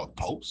on, New York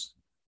Post.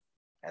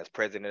 As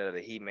president of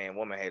the He-Man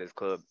Woman Haters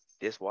Club,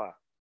 this why.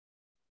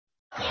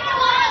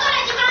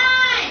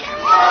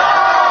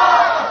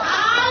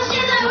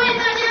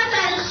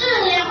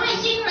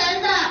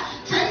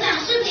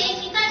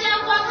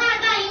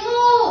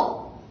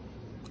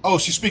 Oh,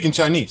 she's speaking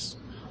Chinese.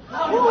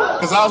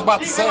 Because I was about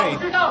to say,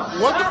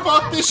 what the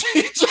fuck did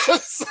she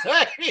just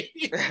say?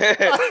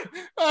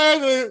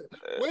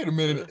 Wait a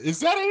minute. Is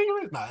that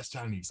English? Nah, it's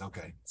Chinese.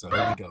 Okay. So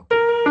here we go.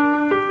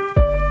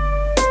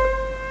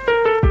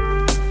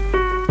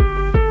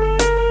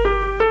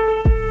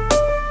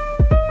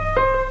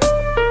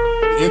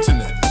 The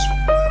internet is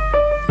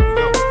here we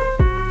go.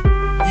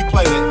 He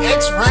played an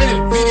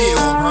X-rated video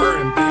of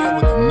her in bed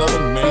with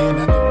another man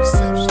at the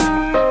reception.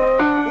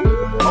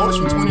 Oh, it's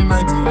from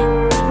 2019.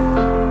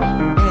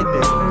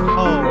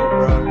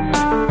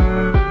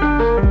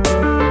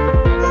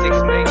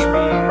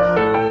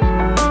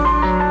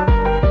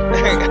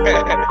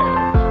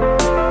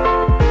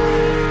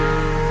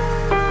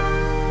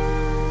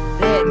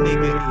 That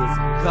nigga is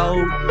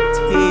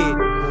goated,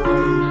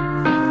 boy.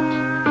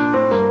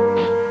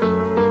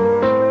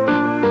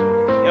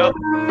 Yep,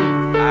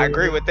 I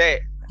agree with that.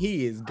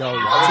 He is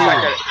goated.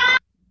 I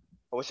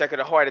wish I could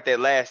have hearted that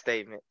last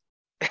statement.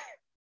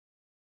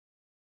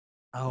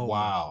 Oh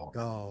wow,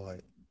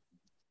 God.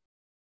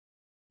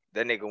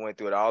 That nigga went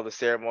through all the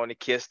ceremony,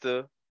 kissed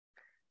her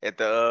at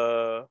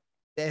the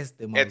That's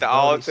the most at the goated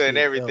altar and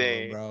shit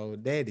everything, ever, bro.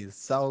 That is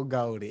so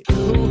goated.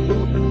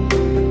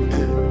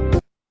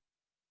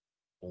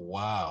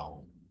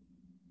 wow.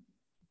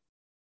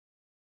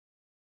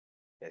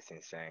 That's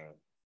insane.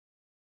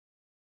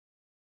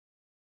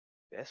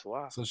 That's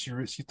wild. So she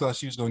thought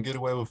she was gonna get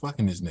away with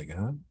fucking this nigga,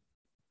 huh?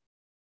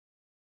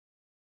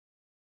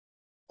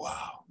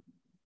 Wow.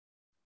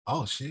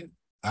 Oh shit.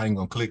 I ain't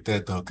gonna click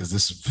that though, because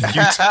this is for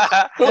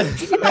YouTube.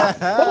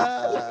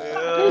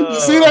 You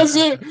see that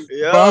shit?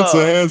 Yeah.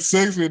 Bouncer had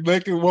sex with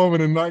naked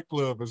woman in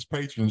nightclub as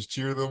patrons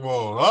cheer them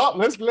on. Oh,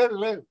 let's let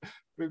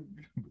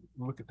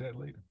look at that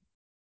later.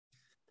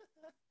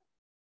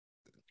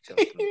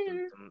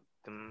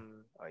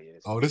 Oh, yeah,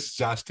 oh, this is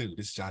Josh too.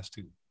 This is Josh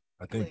too.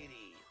 I think.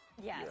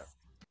 Yes. Yeah.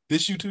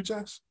 This you too,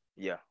 Josh?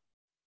 Yeah.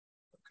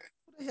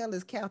 Who the hell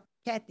is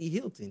Kathy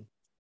Hilton?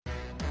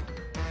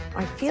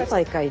 I feel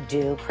like I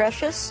do.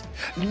 Precious?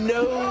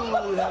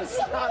 No, that's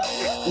not.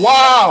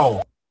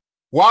 Wow.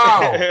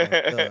 Wow.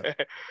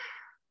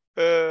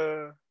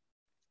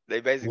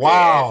 They basically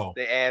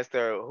asked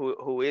her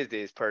who is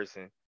this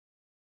person,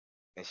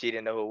 and she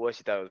didn't know who it was.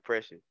 She thought it was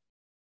Precious.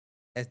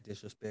 That's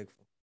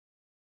disrespectful.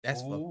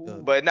 That's fucked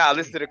up. But now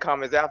listen to the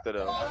comments after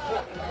though.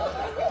 I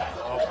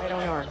don't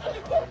know her.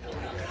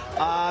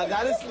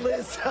 That is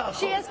Lizzo.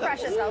 She is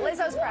precious, though.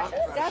 Lizzo's precious.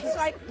 That's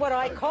like what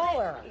I call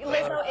her.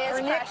 Lizzo is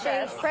Her precious.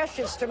 nickname's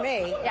Precious to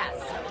me. Yes.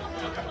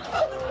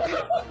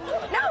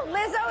 No,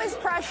 Lizzo is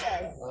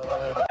precious.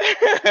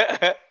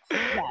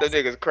 The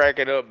nigga's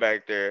cracking up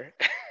back there.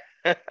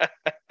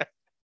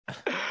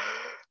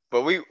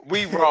 But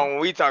we wrong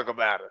when we talk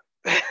about her.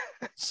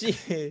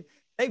 Shit,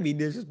 they be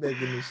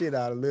disrespecting the shit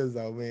out of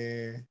Lizzo,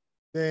 man.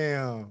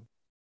 Damn.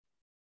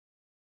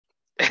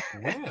 Wow.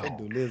 They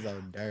do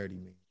Lizzo dirty,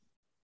 man.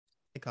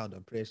 They called her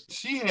Precious.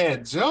 She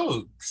had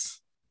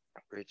jokes.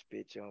 Rich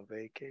bitch on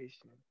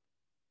vacation.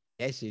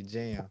 That shit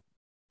jam.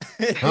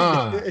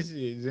 Huh. That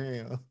shit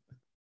jam.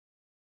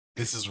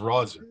 This is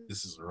Roger.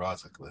 This is a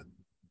Roger clip.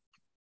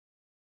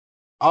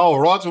 Oh,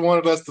 Roger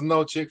wanted us to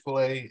know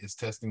Chick-fil-A is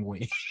testing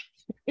wings.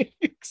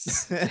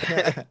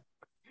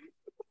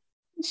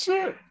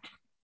 Shit.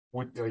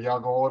 Are y'all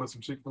gonna order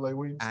some Chick-fil-A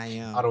wings? I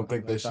am. I don't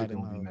think that shit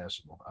gonna be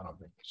national. I don't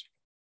think that shit.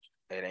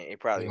 It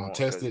probably They're gonna won't,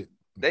 test it.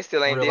 They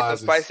still ain't did the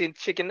spicy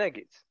chicken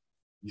nuggets.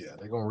 Yeah,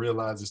 they're gonna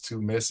realize it's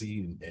too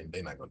messy and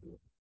they're not gonna do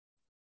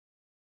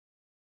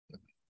it.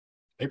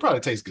 They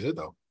probably taste good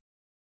though.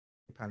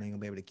 They probably ain't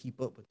gonna be able to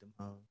keep up with them.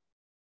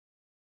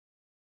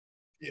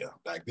 Yeah,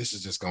 like this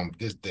is just gonna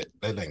that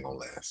ain't gonna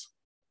last.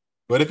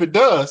 But if it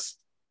does,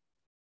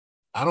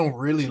 I don't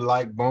really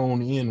like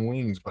bone-in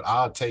wings, but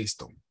I'll taste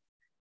them.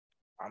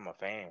 I'm a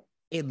fan.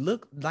 It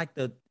looks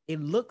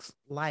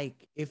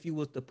like if you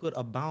was to put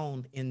a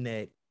bone in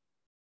that,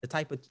 the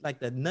type of like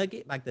the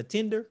nugget, like the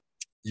tender.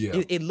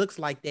 Yeah, it looks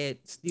like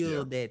that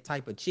still that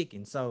type of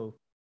chicken. So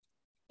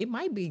it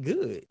might be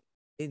good.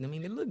 I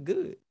mean, it look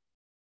good.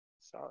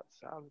 Solid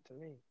to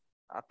me.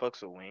 I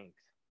fucks with wings.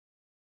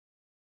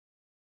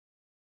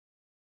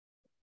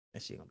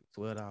 That shit gonna be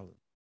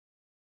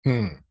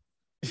 $12.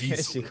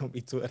 That shit gonna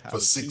be $12 for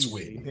 6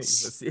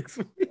 wings. For 6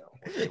 wings.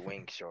 With the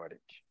wing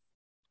shortage.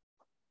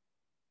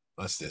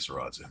 What's this,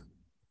 Roger?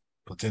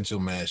 Potential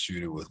mass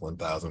shooter with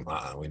 1,000.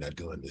 We're not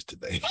doing this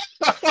today.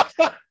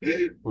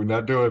 We're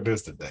not doing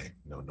this today.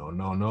 No.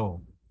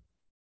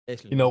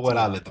 You know what?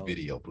 I'll let the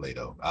video play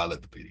though. I'll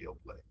let the video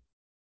play.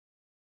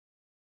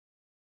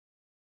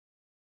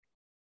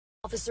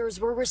 Officers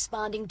were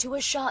responding to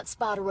a shot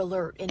spotter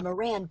alert in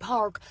Moran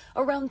Park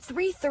around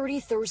 3:30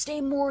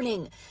 Thursday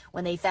morning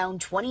when they found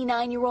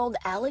 29-year-old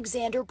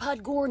Alexander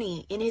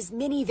Podgorny in his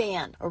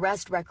minivan.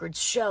 Arrest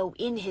records show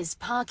in his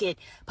pocket,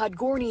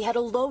 Podgorny had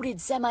a loaded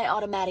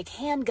semi-automatic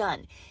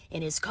handgun.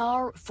 In his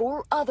car,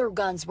 4 other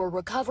guns were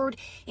recovered,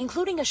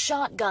 including a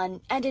shotgun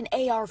and an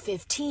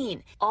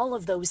AR-15. All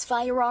of those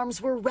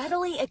firearms were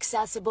readily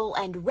accessible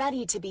and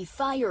ready to be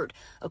fired,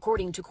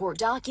 according to court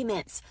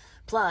documents.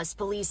 Plus,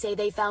 police say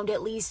they found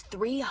at least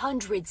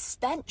 300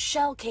 spent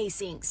shell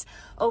casings,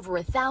 over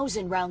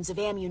 1,000 rounds of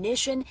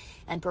ammunition,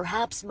 and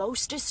perhaps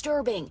most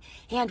disturbing,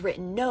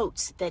 handwritten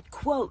notes that,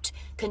 quote,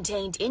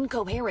 contained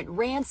incoherent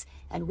rants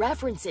and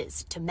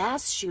references to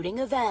mass shooting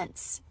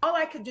events. All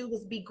I could do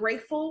was be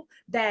grateful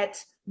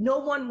that no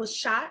one was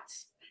shot,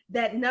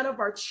 that none of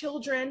our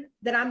children,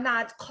 that I'm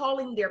not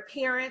calling their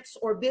parents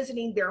or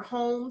visiting their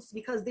homes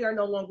because they are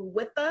no longer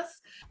with us.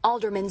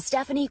 Alderman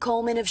Stephanie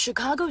Coleman of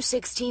Chicago's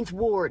 16th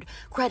Ward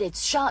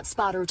credits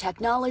ShotSpotter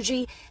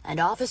technology and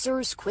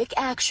officers' quick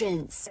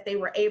actions. They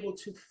were able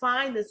to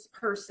find this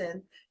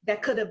person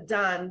that could have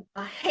done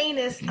a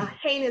heinous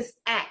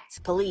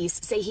act. Police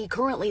say he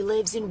currently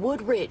lives in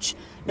Woodridge.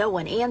 No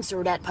one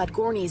answered at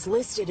Podgorny's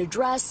listed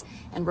address,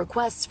 and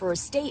requests for a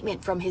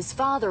statement from his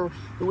father,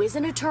 who is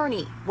an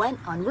attorney, went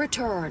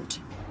unreturned.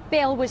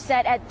 Bail was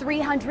set at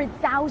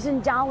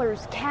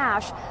 $300,000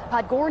 cash.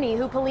 Podgorny,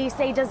 who police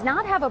say does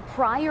not have a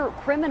prior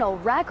criminal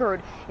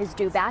record, is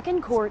due back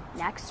in court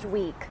next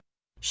week.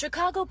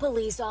 Chicago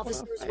police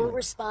officers were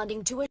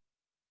responding to a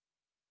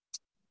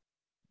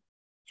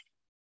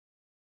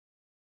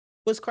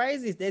What's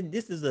crazy is that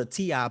this is a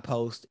T.I.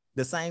 post,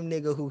 the same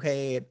nigga who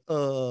had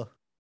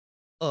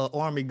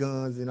army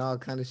guns and all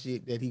kind of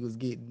shit that he was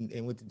getting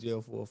and went to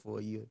jail for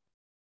a year.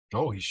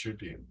 Oh, he sure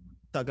did.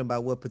 Talking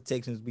about what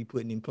protections we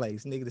putting in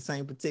place. Nigga, the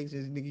same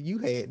protections nigga you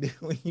had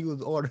when you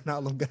was ordering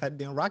all them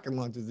goddamn rocket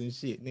launchers and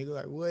shit. Nigga,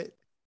 like what?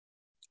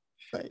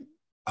 Like,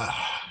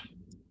 I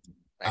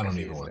don't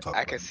even want to talk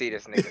I can see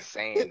this nigga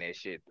saying that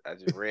shit. I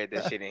just read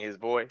that shit in his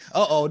voice.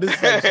 This is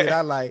the shit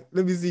I like.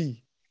 Let me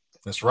see.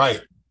 That's right.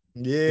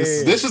 Yeah.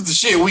 This is the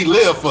shit we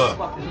live for.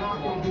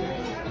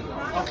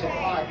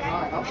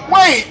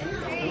 Wait!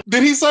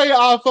 Did he say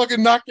I'll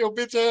fucking knock your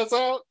bitch ass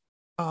out?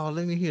 Oh,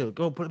 let me hear.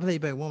 Go play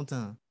it back one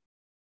time.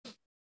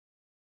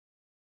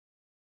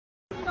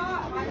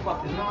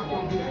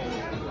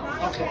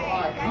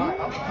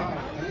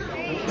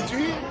 Did you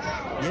hear?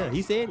 Yeah,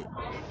 he said it.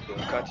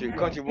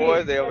 Country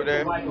boys, they over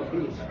there.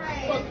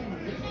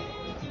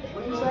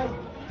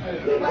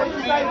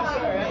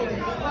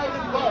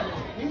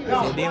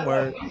 So then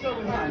word.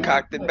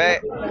 Cocked it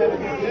back.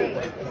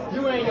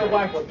 You ain't your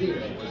wife or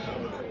bitch.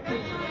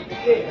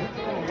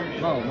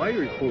 Oh, why are you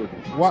recording?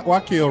 Why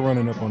Kill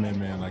running up on that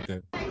man like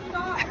that?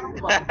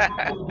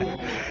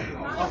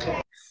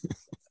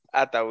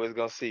 I thought we was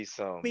gonna see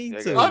some. Me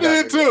too. I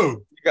did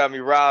too. You got me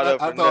riled up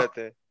for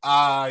nothing.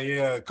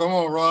 Yeah. Come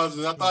on,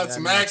 Roger. I thought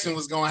some action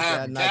was gonna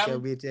happen. Knock your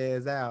bitch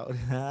ass out.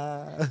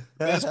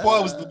 Best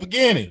part was the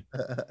beginning.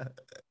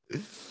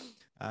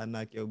 I'll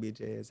knock your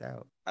bitch ass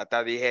out. I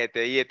thought he had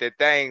that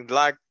thing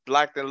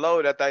locked and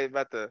loaded. I thought he was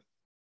about to,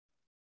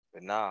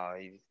 but no,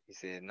 he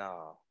said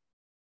no.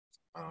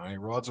 All right,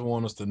 Roger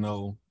wants us to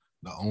know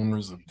the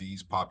owners of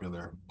these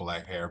popular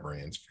black hair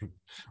brands.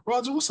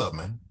 Roger, what's up,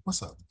 man?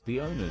 What's up? The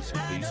owners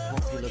of these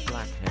popular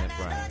black hair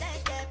brands.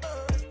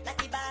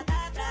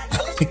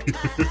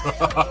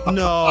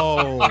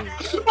 No.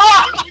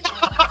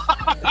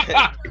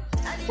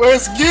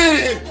 Let's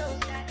get it.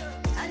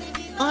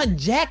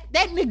 Jack,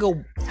 that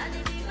nigga.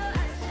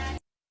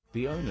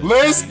 The owners.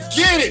 Let's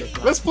get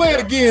it. Let's play it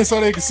again so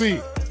they can see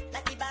it.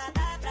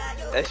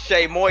 That's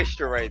Shea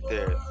Moisture right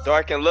there.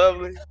 Dark and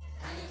Lovely.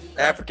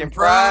 African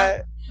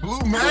Pride. Blue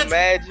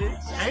Magic.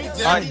 Ain't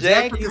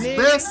Jack is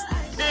best.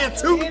 Can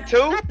too.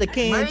 Not the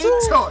can too.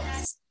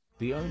 Choice.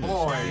 The owners.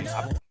 Boy.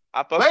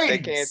 I fuck with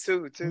that can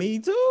too. Me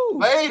too.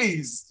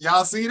 Ladies,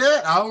 y'all see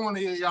that? I don't want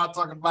to hear y'all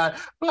talking about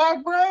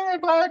black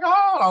brand, black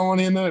all. I don't want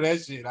to hear none of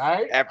that shit. All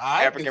right.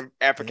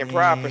 African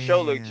Pride for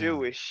sure look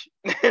Jewish.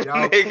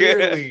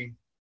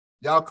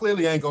 Y'all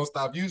clearly ain't gonna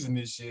stop using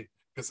this shit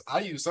because I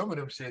use some of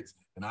them shits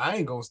and I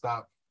ain't gonna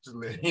stop. Just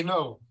let you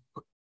know.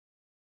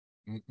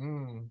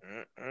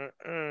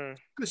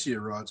 Good shit,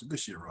 Roger. Good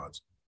shit,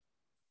 Roger.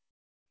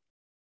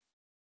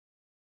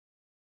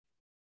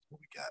 What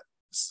we got?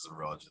 This is a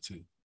Roger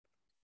too.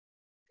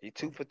 He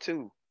 2 for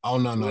 2. Oh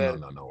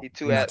no. He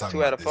two out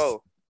of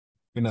 4.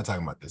 We're not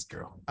talking about this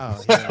girl.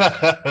 Oh,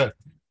 yeah.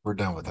 We're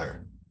done with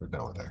her.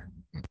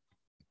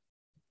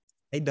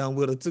 They done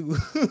with her too.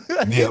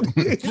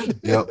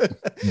 Yep.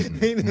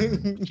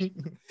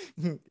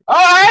 All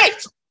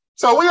right.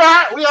 So we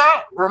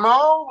are.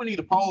 Ramon, we need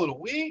a poll of the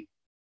week.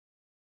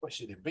 What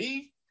should it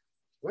be?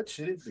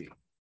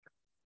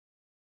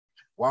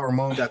 Why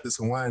Ramon got this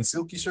Hawaiian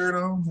silky shirt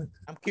on?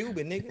 I'm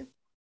Cuban, nigga.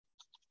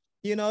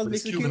 You know, What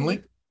is Cuban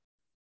link?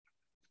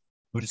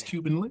 What is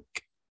Cuban link?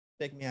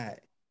 Check me out.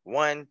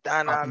 One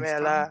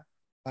Danamela.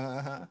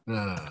 Uh-huh.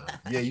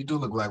 Yeah, you do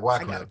look like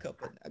Wycliffe.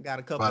 I got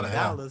a couple of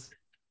dollars.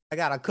 I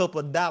got a couple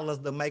of dollars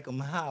to make them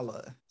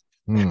holler.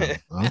 Okay.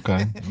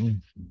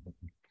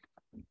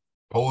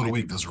 Poll of the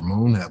week. Does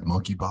Ramon have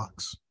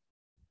monkeypox?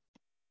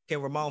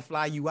 Can Ramon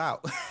fly you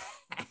out?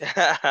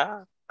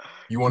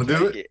 You want to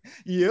do it?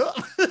 Yeah.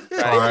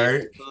 All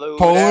right.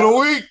 Poll of the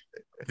week.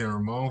 Can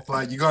Ramon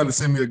fly? You got to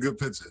send me a good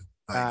picture.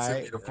 Like,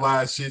 send me the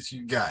fly shit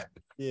you got.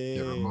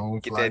 Yeah. Ramon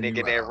Get fly that nigga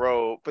you in that out.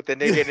 robe. Put the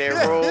nigga in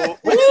that robe.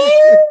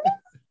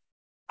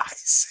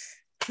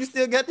 You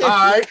still got that?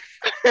 All right.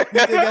 You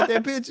still got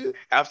that picture?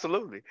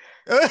 Absolutely.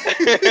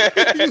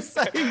 You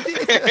saved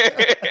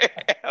it.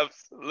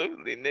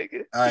 Absolutely,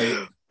 nigga. All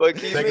right. But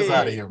Take us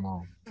out of here,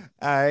 Mom.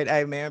 All right,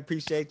 hey man,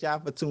 appreciate y'all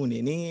for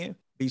tuning in.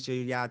 Be sure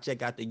y'all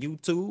check out the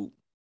YouTube.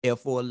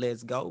 L4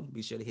 Let's Go.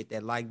 Be sure to hit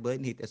that like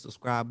button, hit that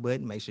subscribe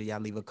button. Make sure y'all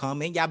leave a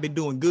comment. Y'all been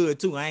doing good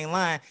too. I ain't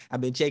lying.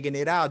 I've been checking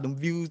it out. Them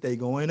views, they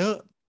going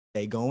up.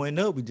 They going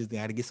up. We just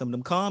got to get some of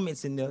them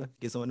comments in there.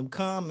 Get some of them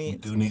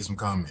comments. We do need some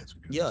comments.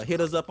 Yeah, hit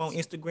us up on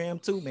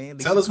Instagram too, man.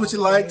 Tell us what you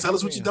like. Tell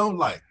us what you don't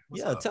like.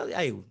 Yeah, tell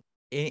hey,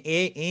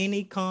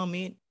 any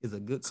comment is a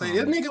good comment.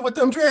 Say that nigga with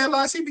them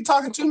dreadlocks, he be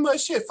talking too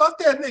much shit. Fuck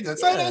that nigga.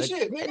 Say that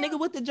shit, man. That nigga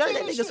with the jerk,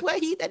 that nigga swear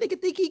that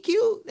nigga think he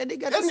cute. That nigga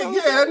got that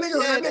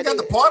nigga got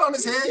the part on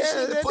his head.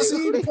 Yeah, the pussy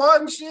eating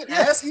part and shit.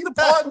 Ass eating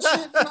part and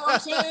shit. You know what I'm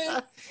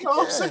saying? You know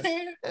what I'm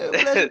saying?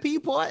 Bless P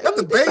part. Got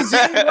the Beijing.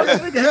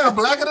 That nigga hair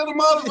blacker than a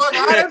motherfucker.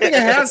 How that nigga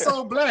hair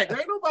so black?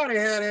 Ain't nobody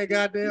had that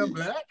goddamn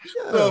black.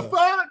 The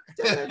fuck?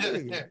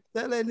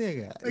 Tell that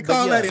nigga. They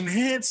call that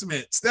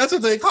enhancements. That's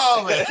what they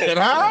call it.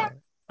 Huh?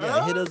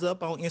 Yeah, hit us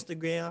up on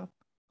Instagram.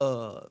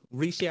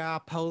 Reshare our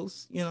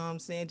posts. You know what I'm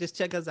saying? Just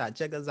check us out.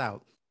 Check us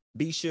out.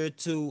 Be sure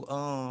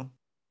to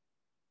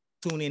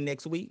tune in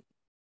next week.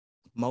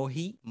 More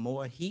heat.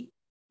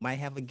 Might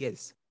have a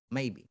guest,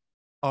 maybe,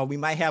 or we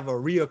might have a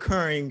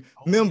reoccurring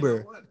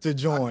member to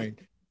join.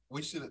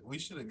 We should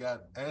have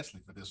got Ashley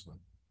for this one.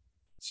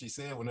 She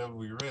said whenever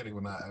we ready.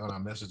 When I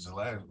messaged her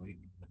last week,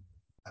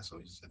 that's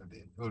what she said.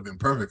 It would have been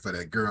perfect for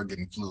that girl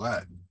getting flu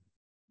out.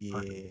 Yeah,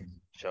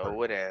 sure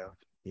would have.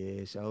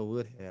 Yeah, sure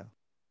would have.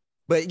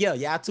 But yeah,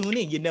 y'all tune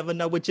in. You never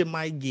know what you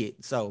might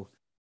get. So,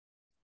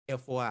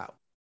 F4 out.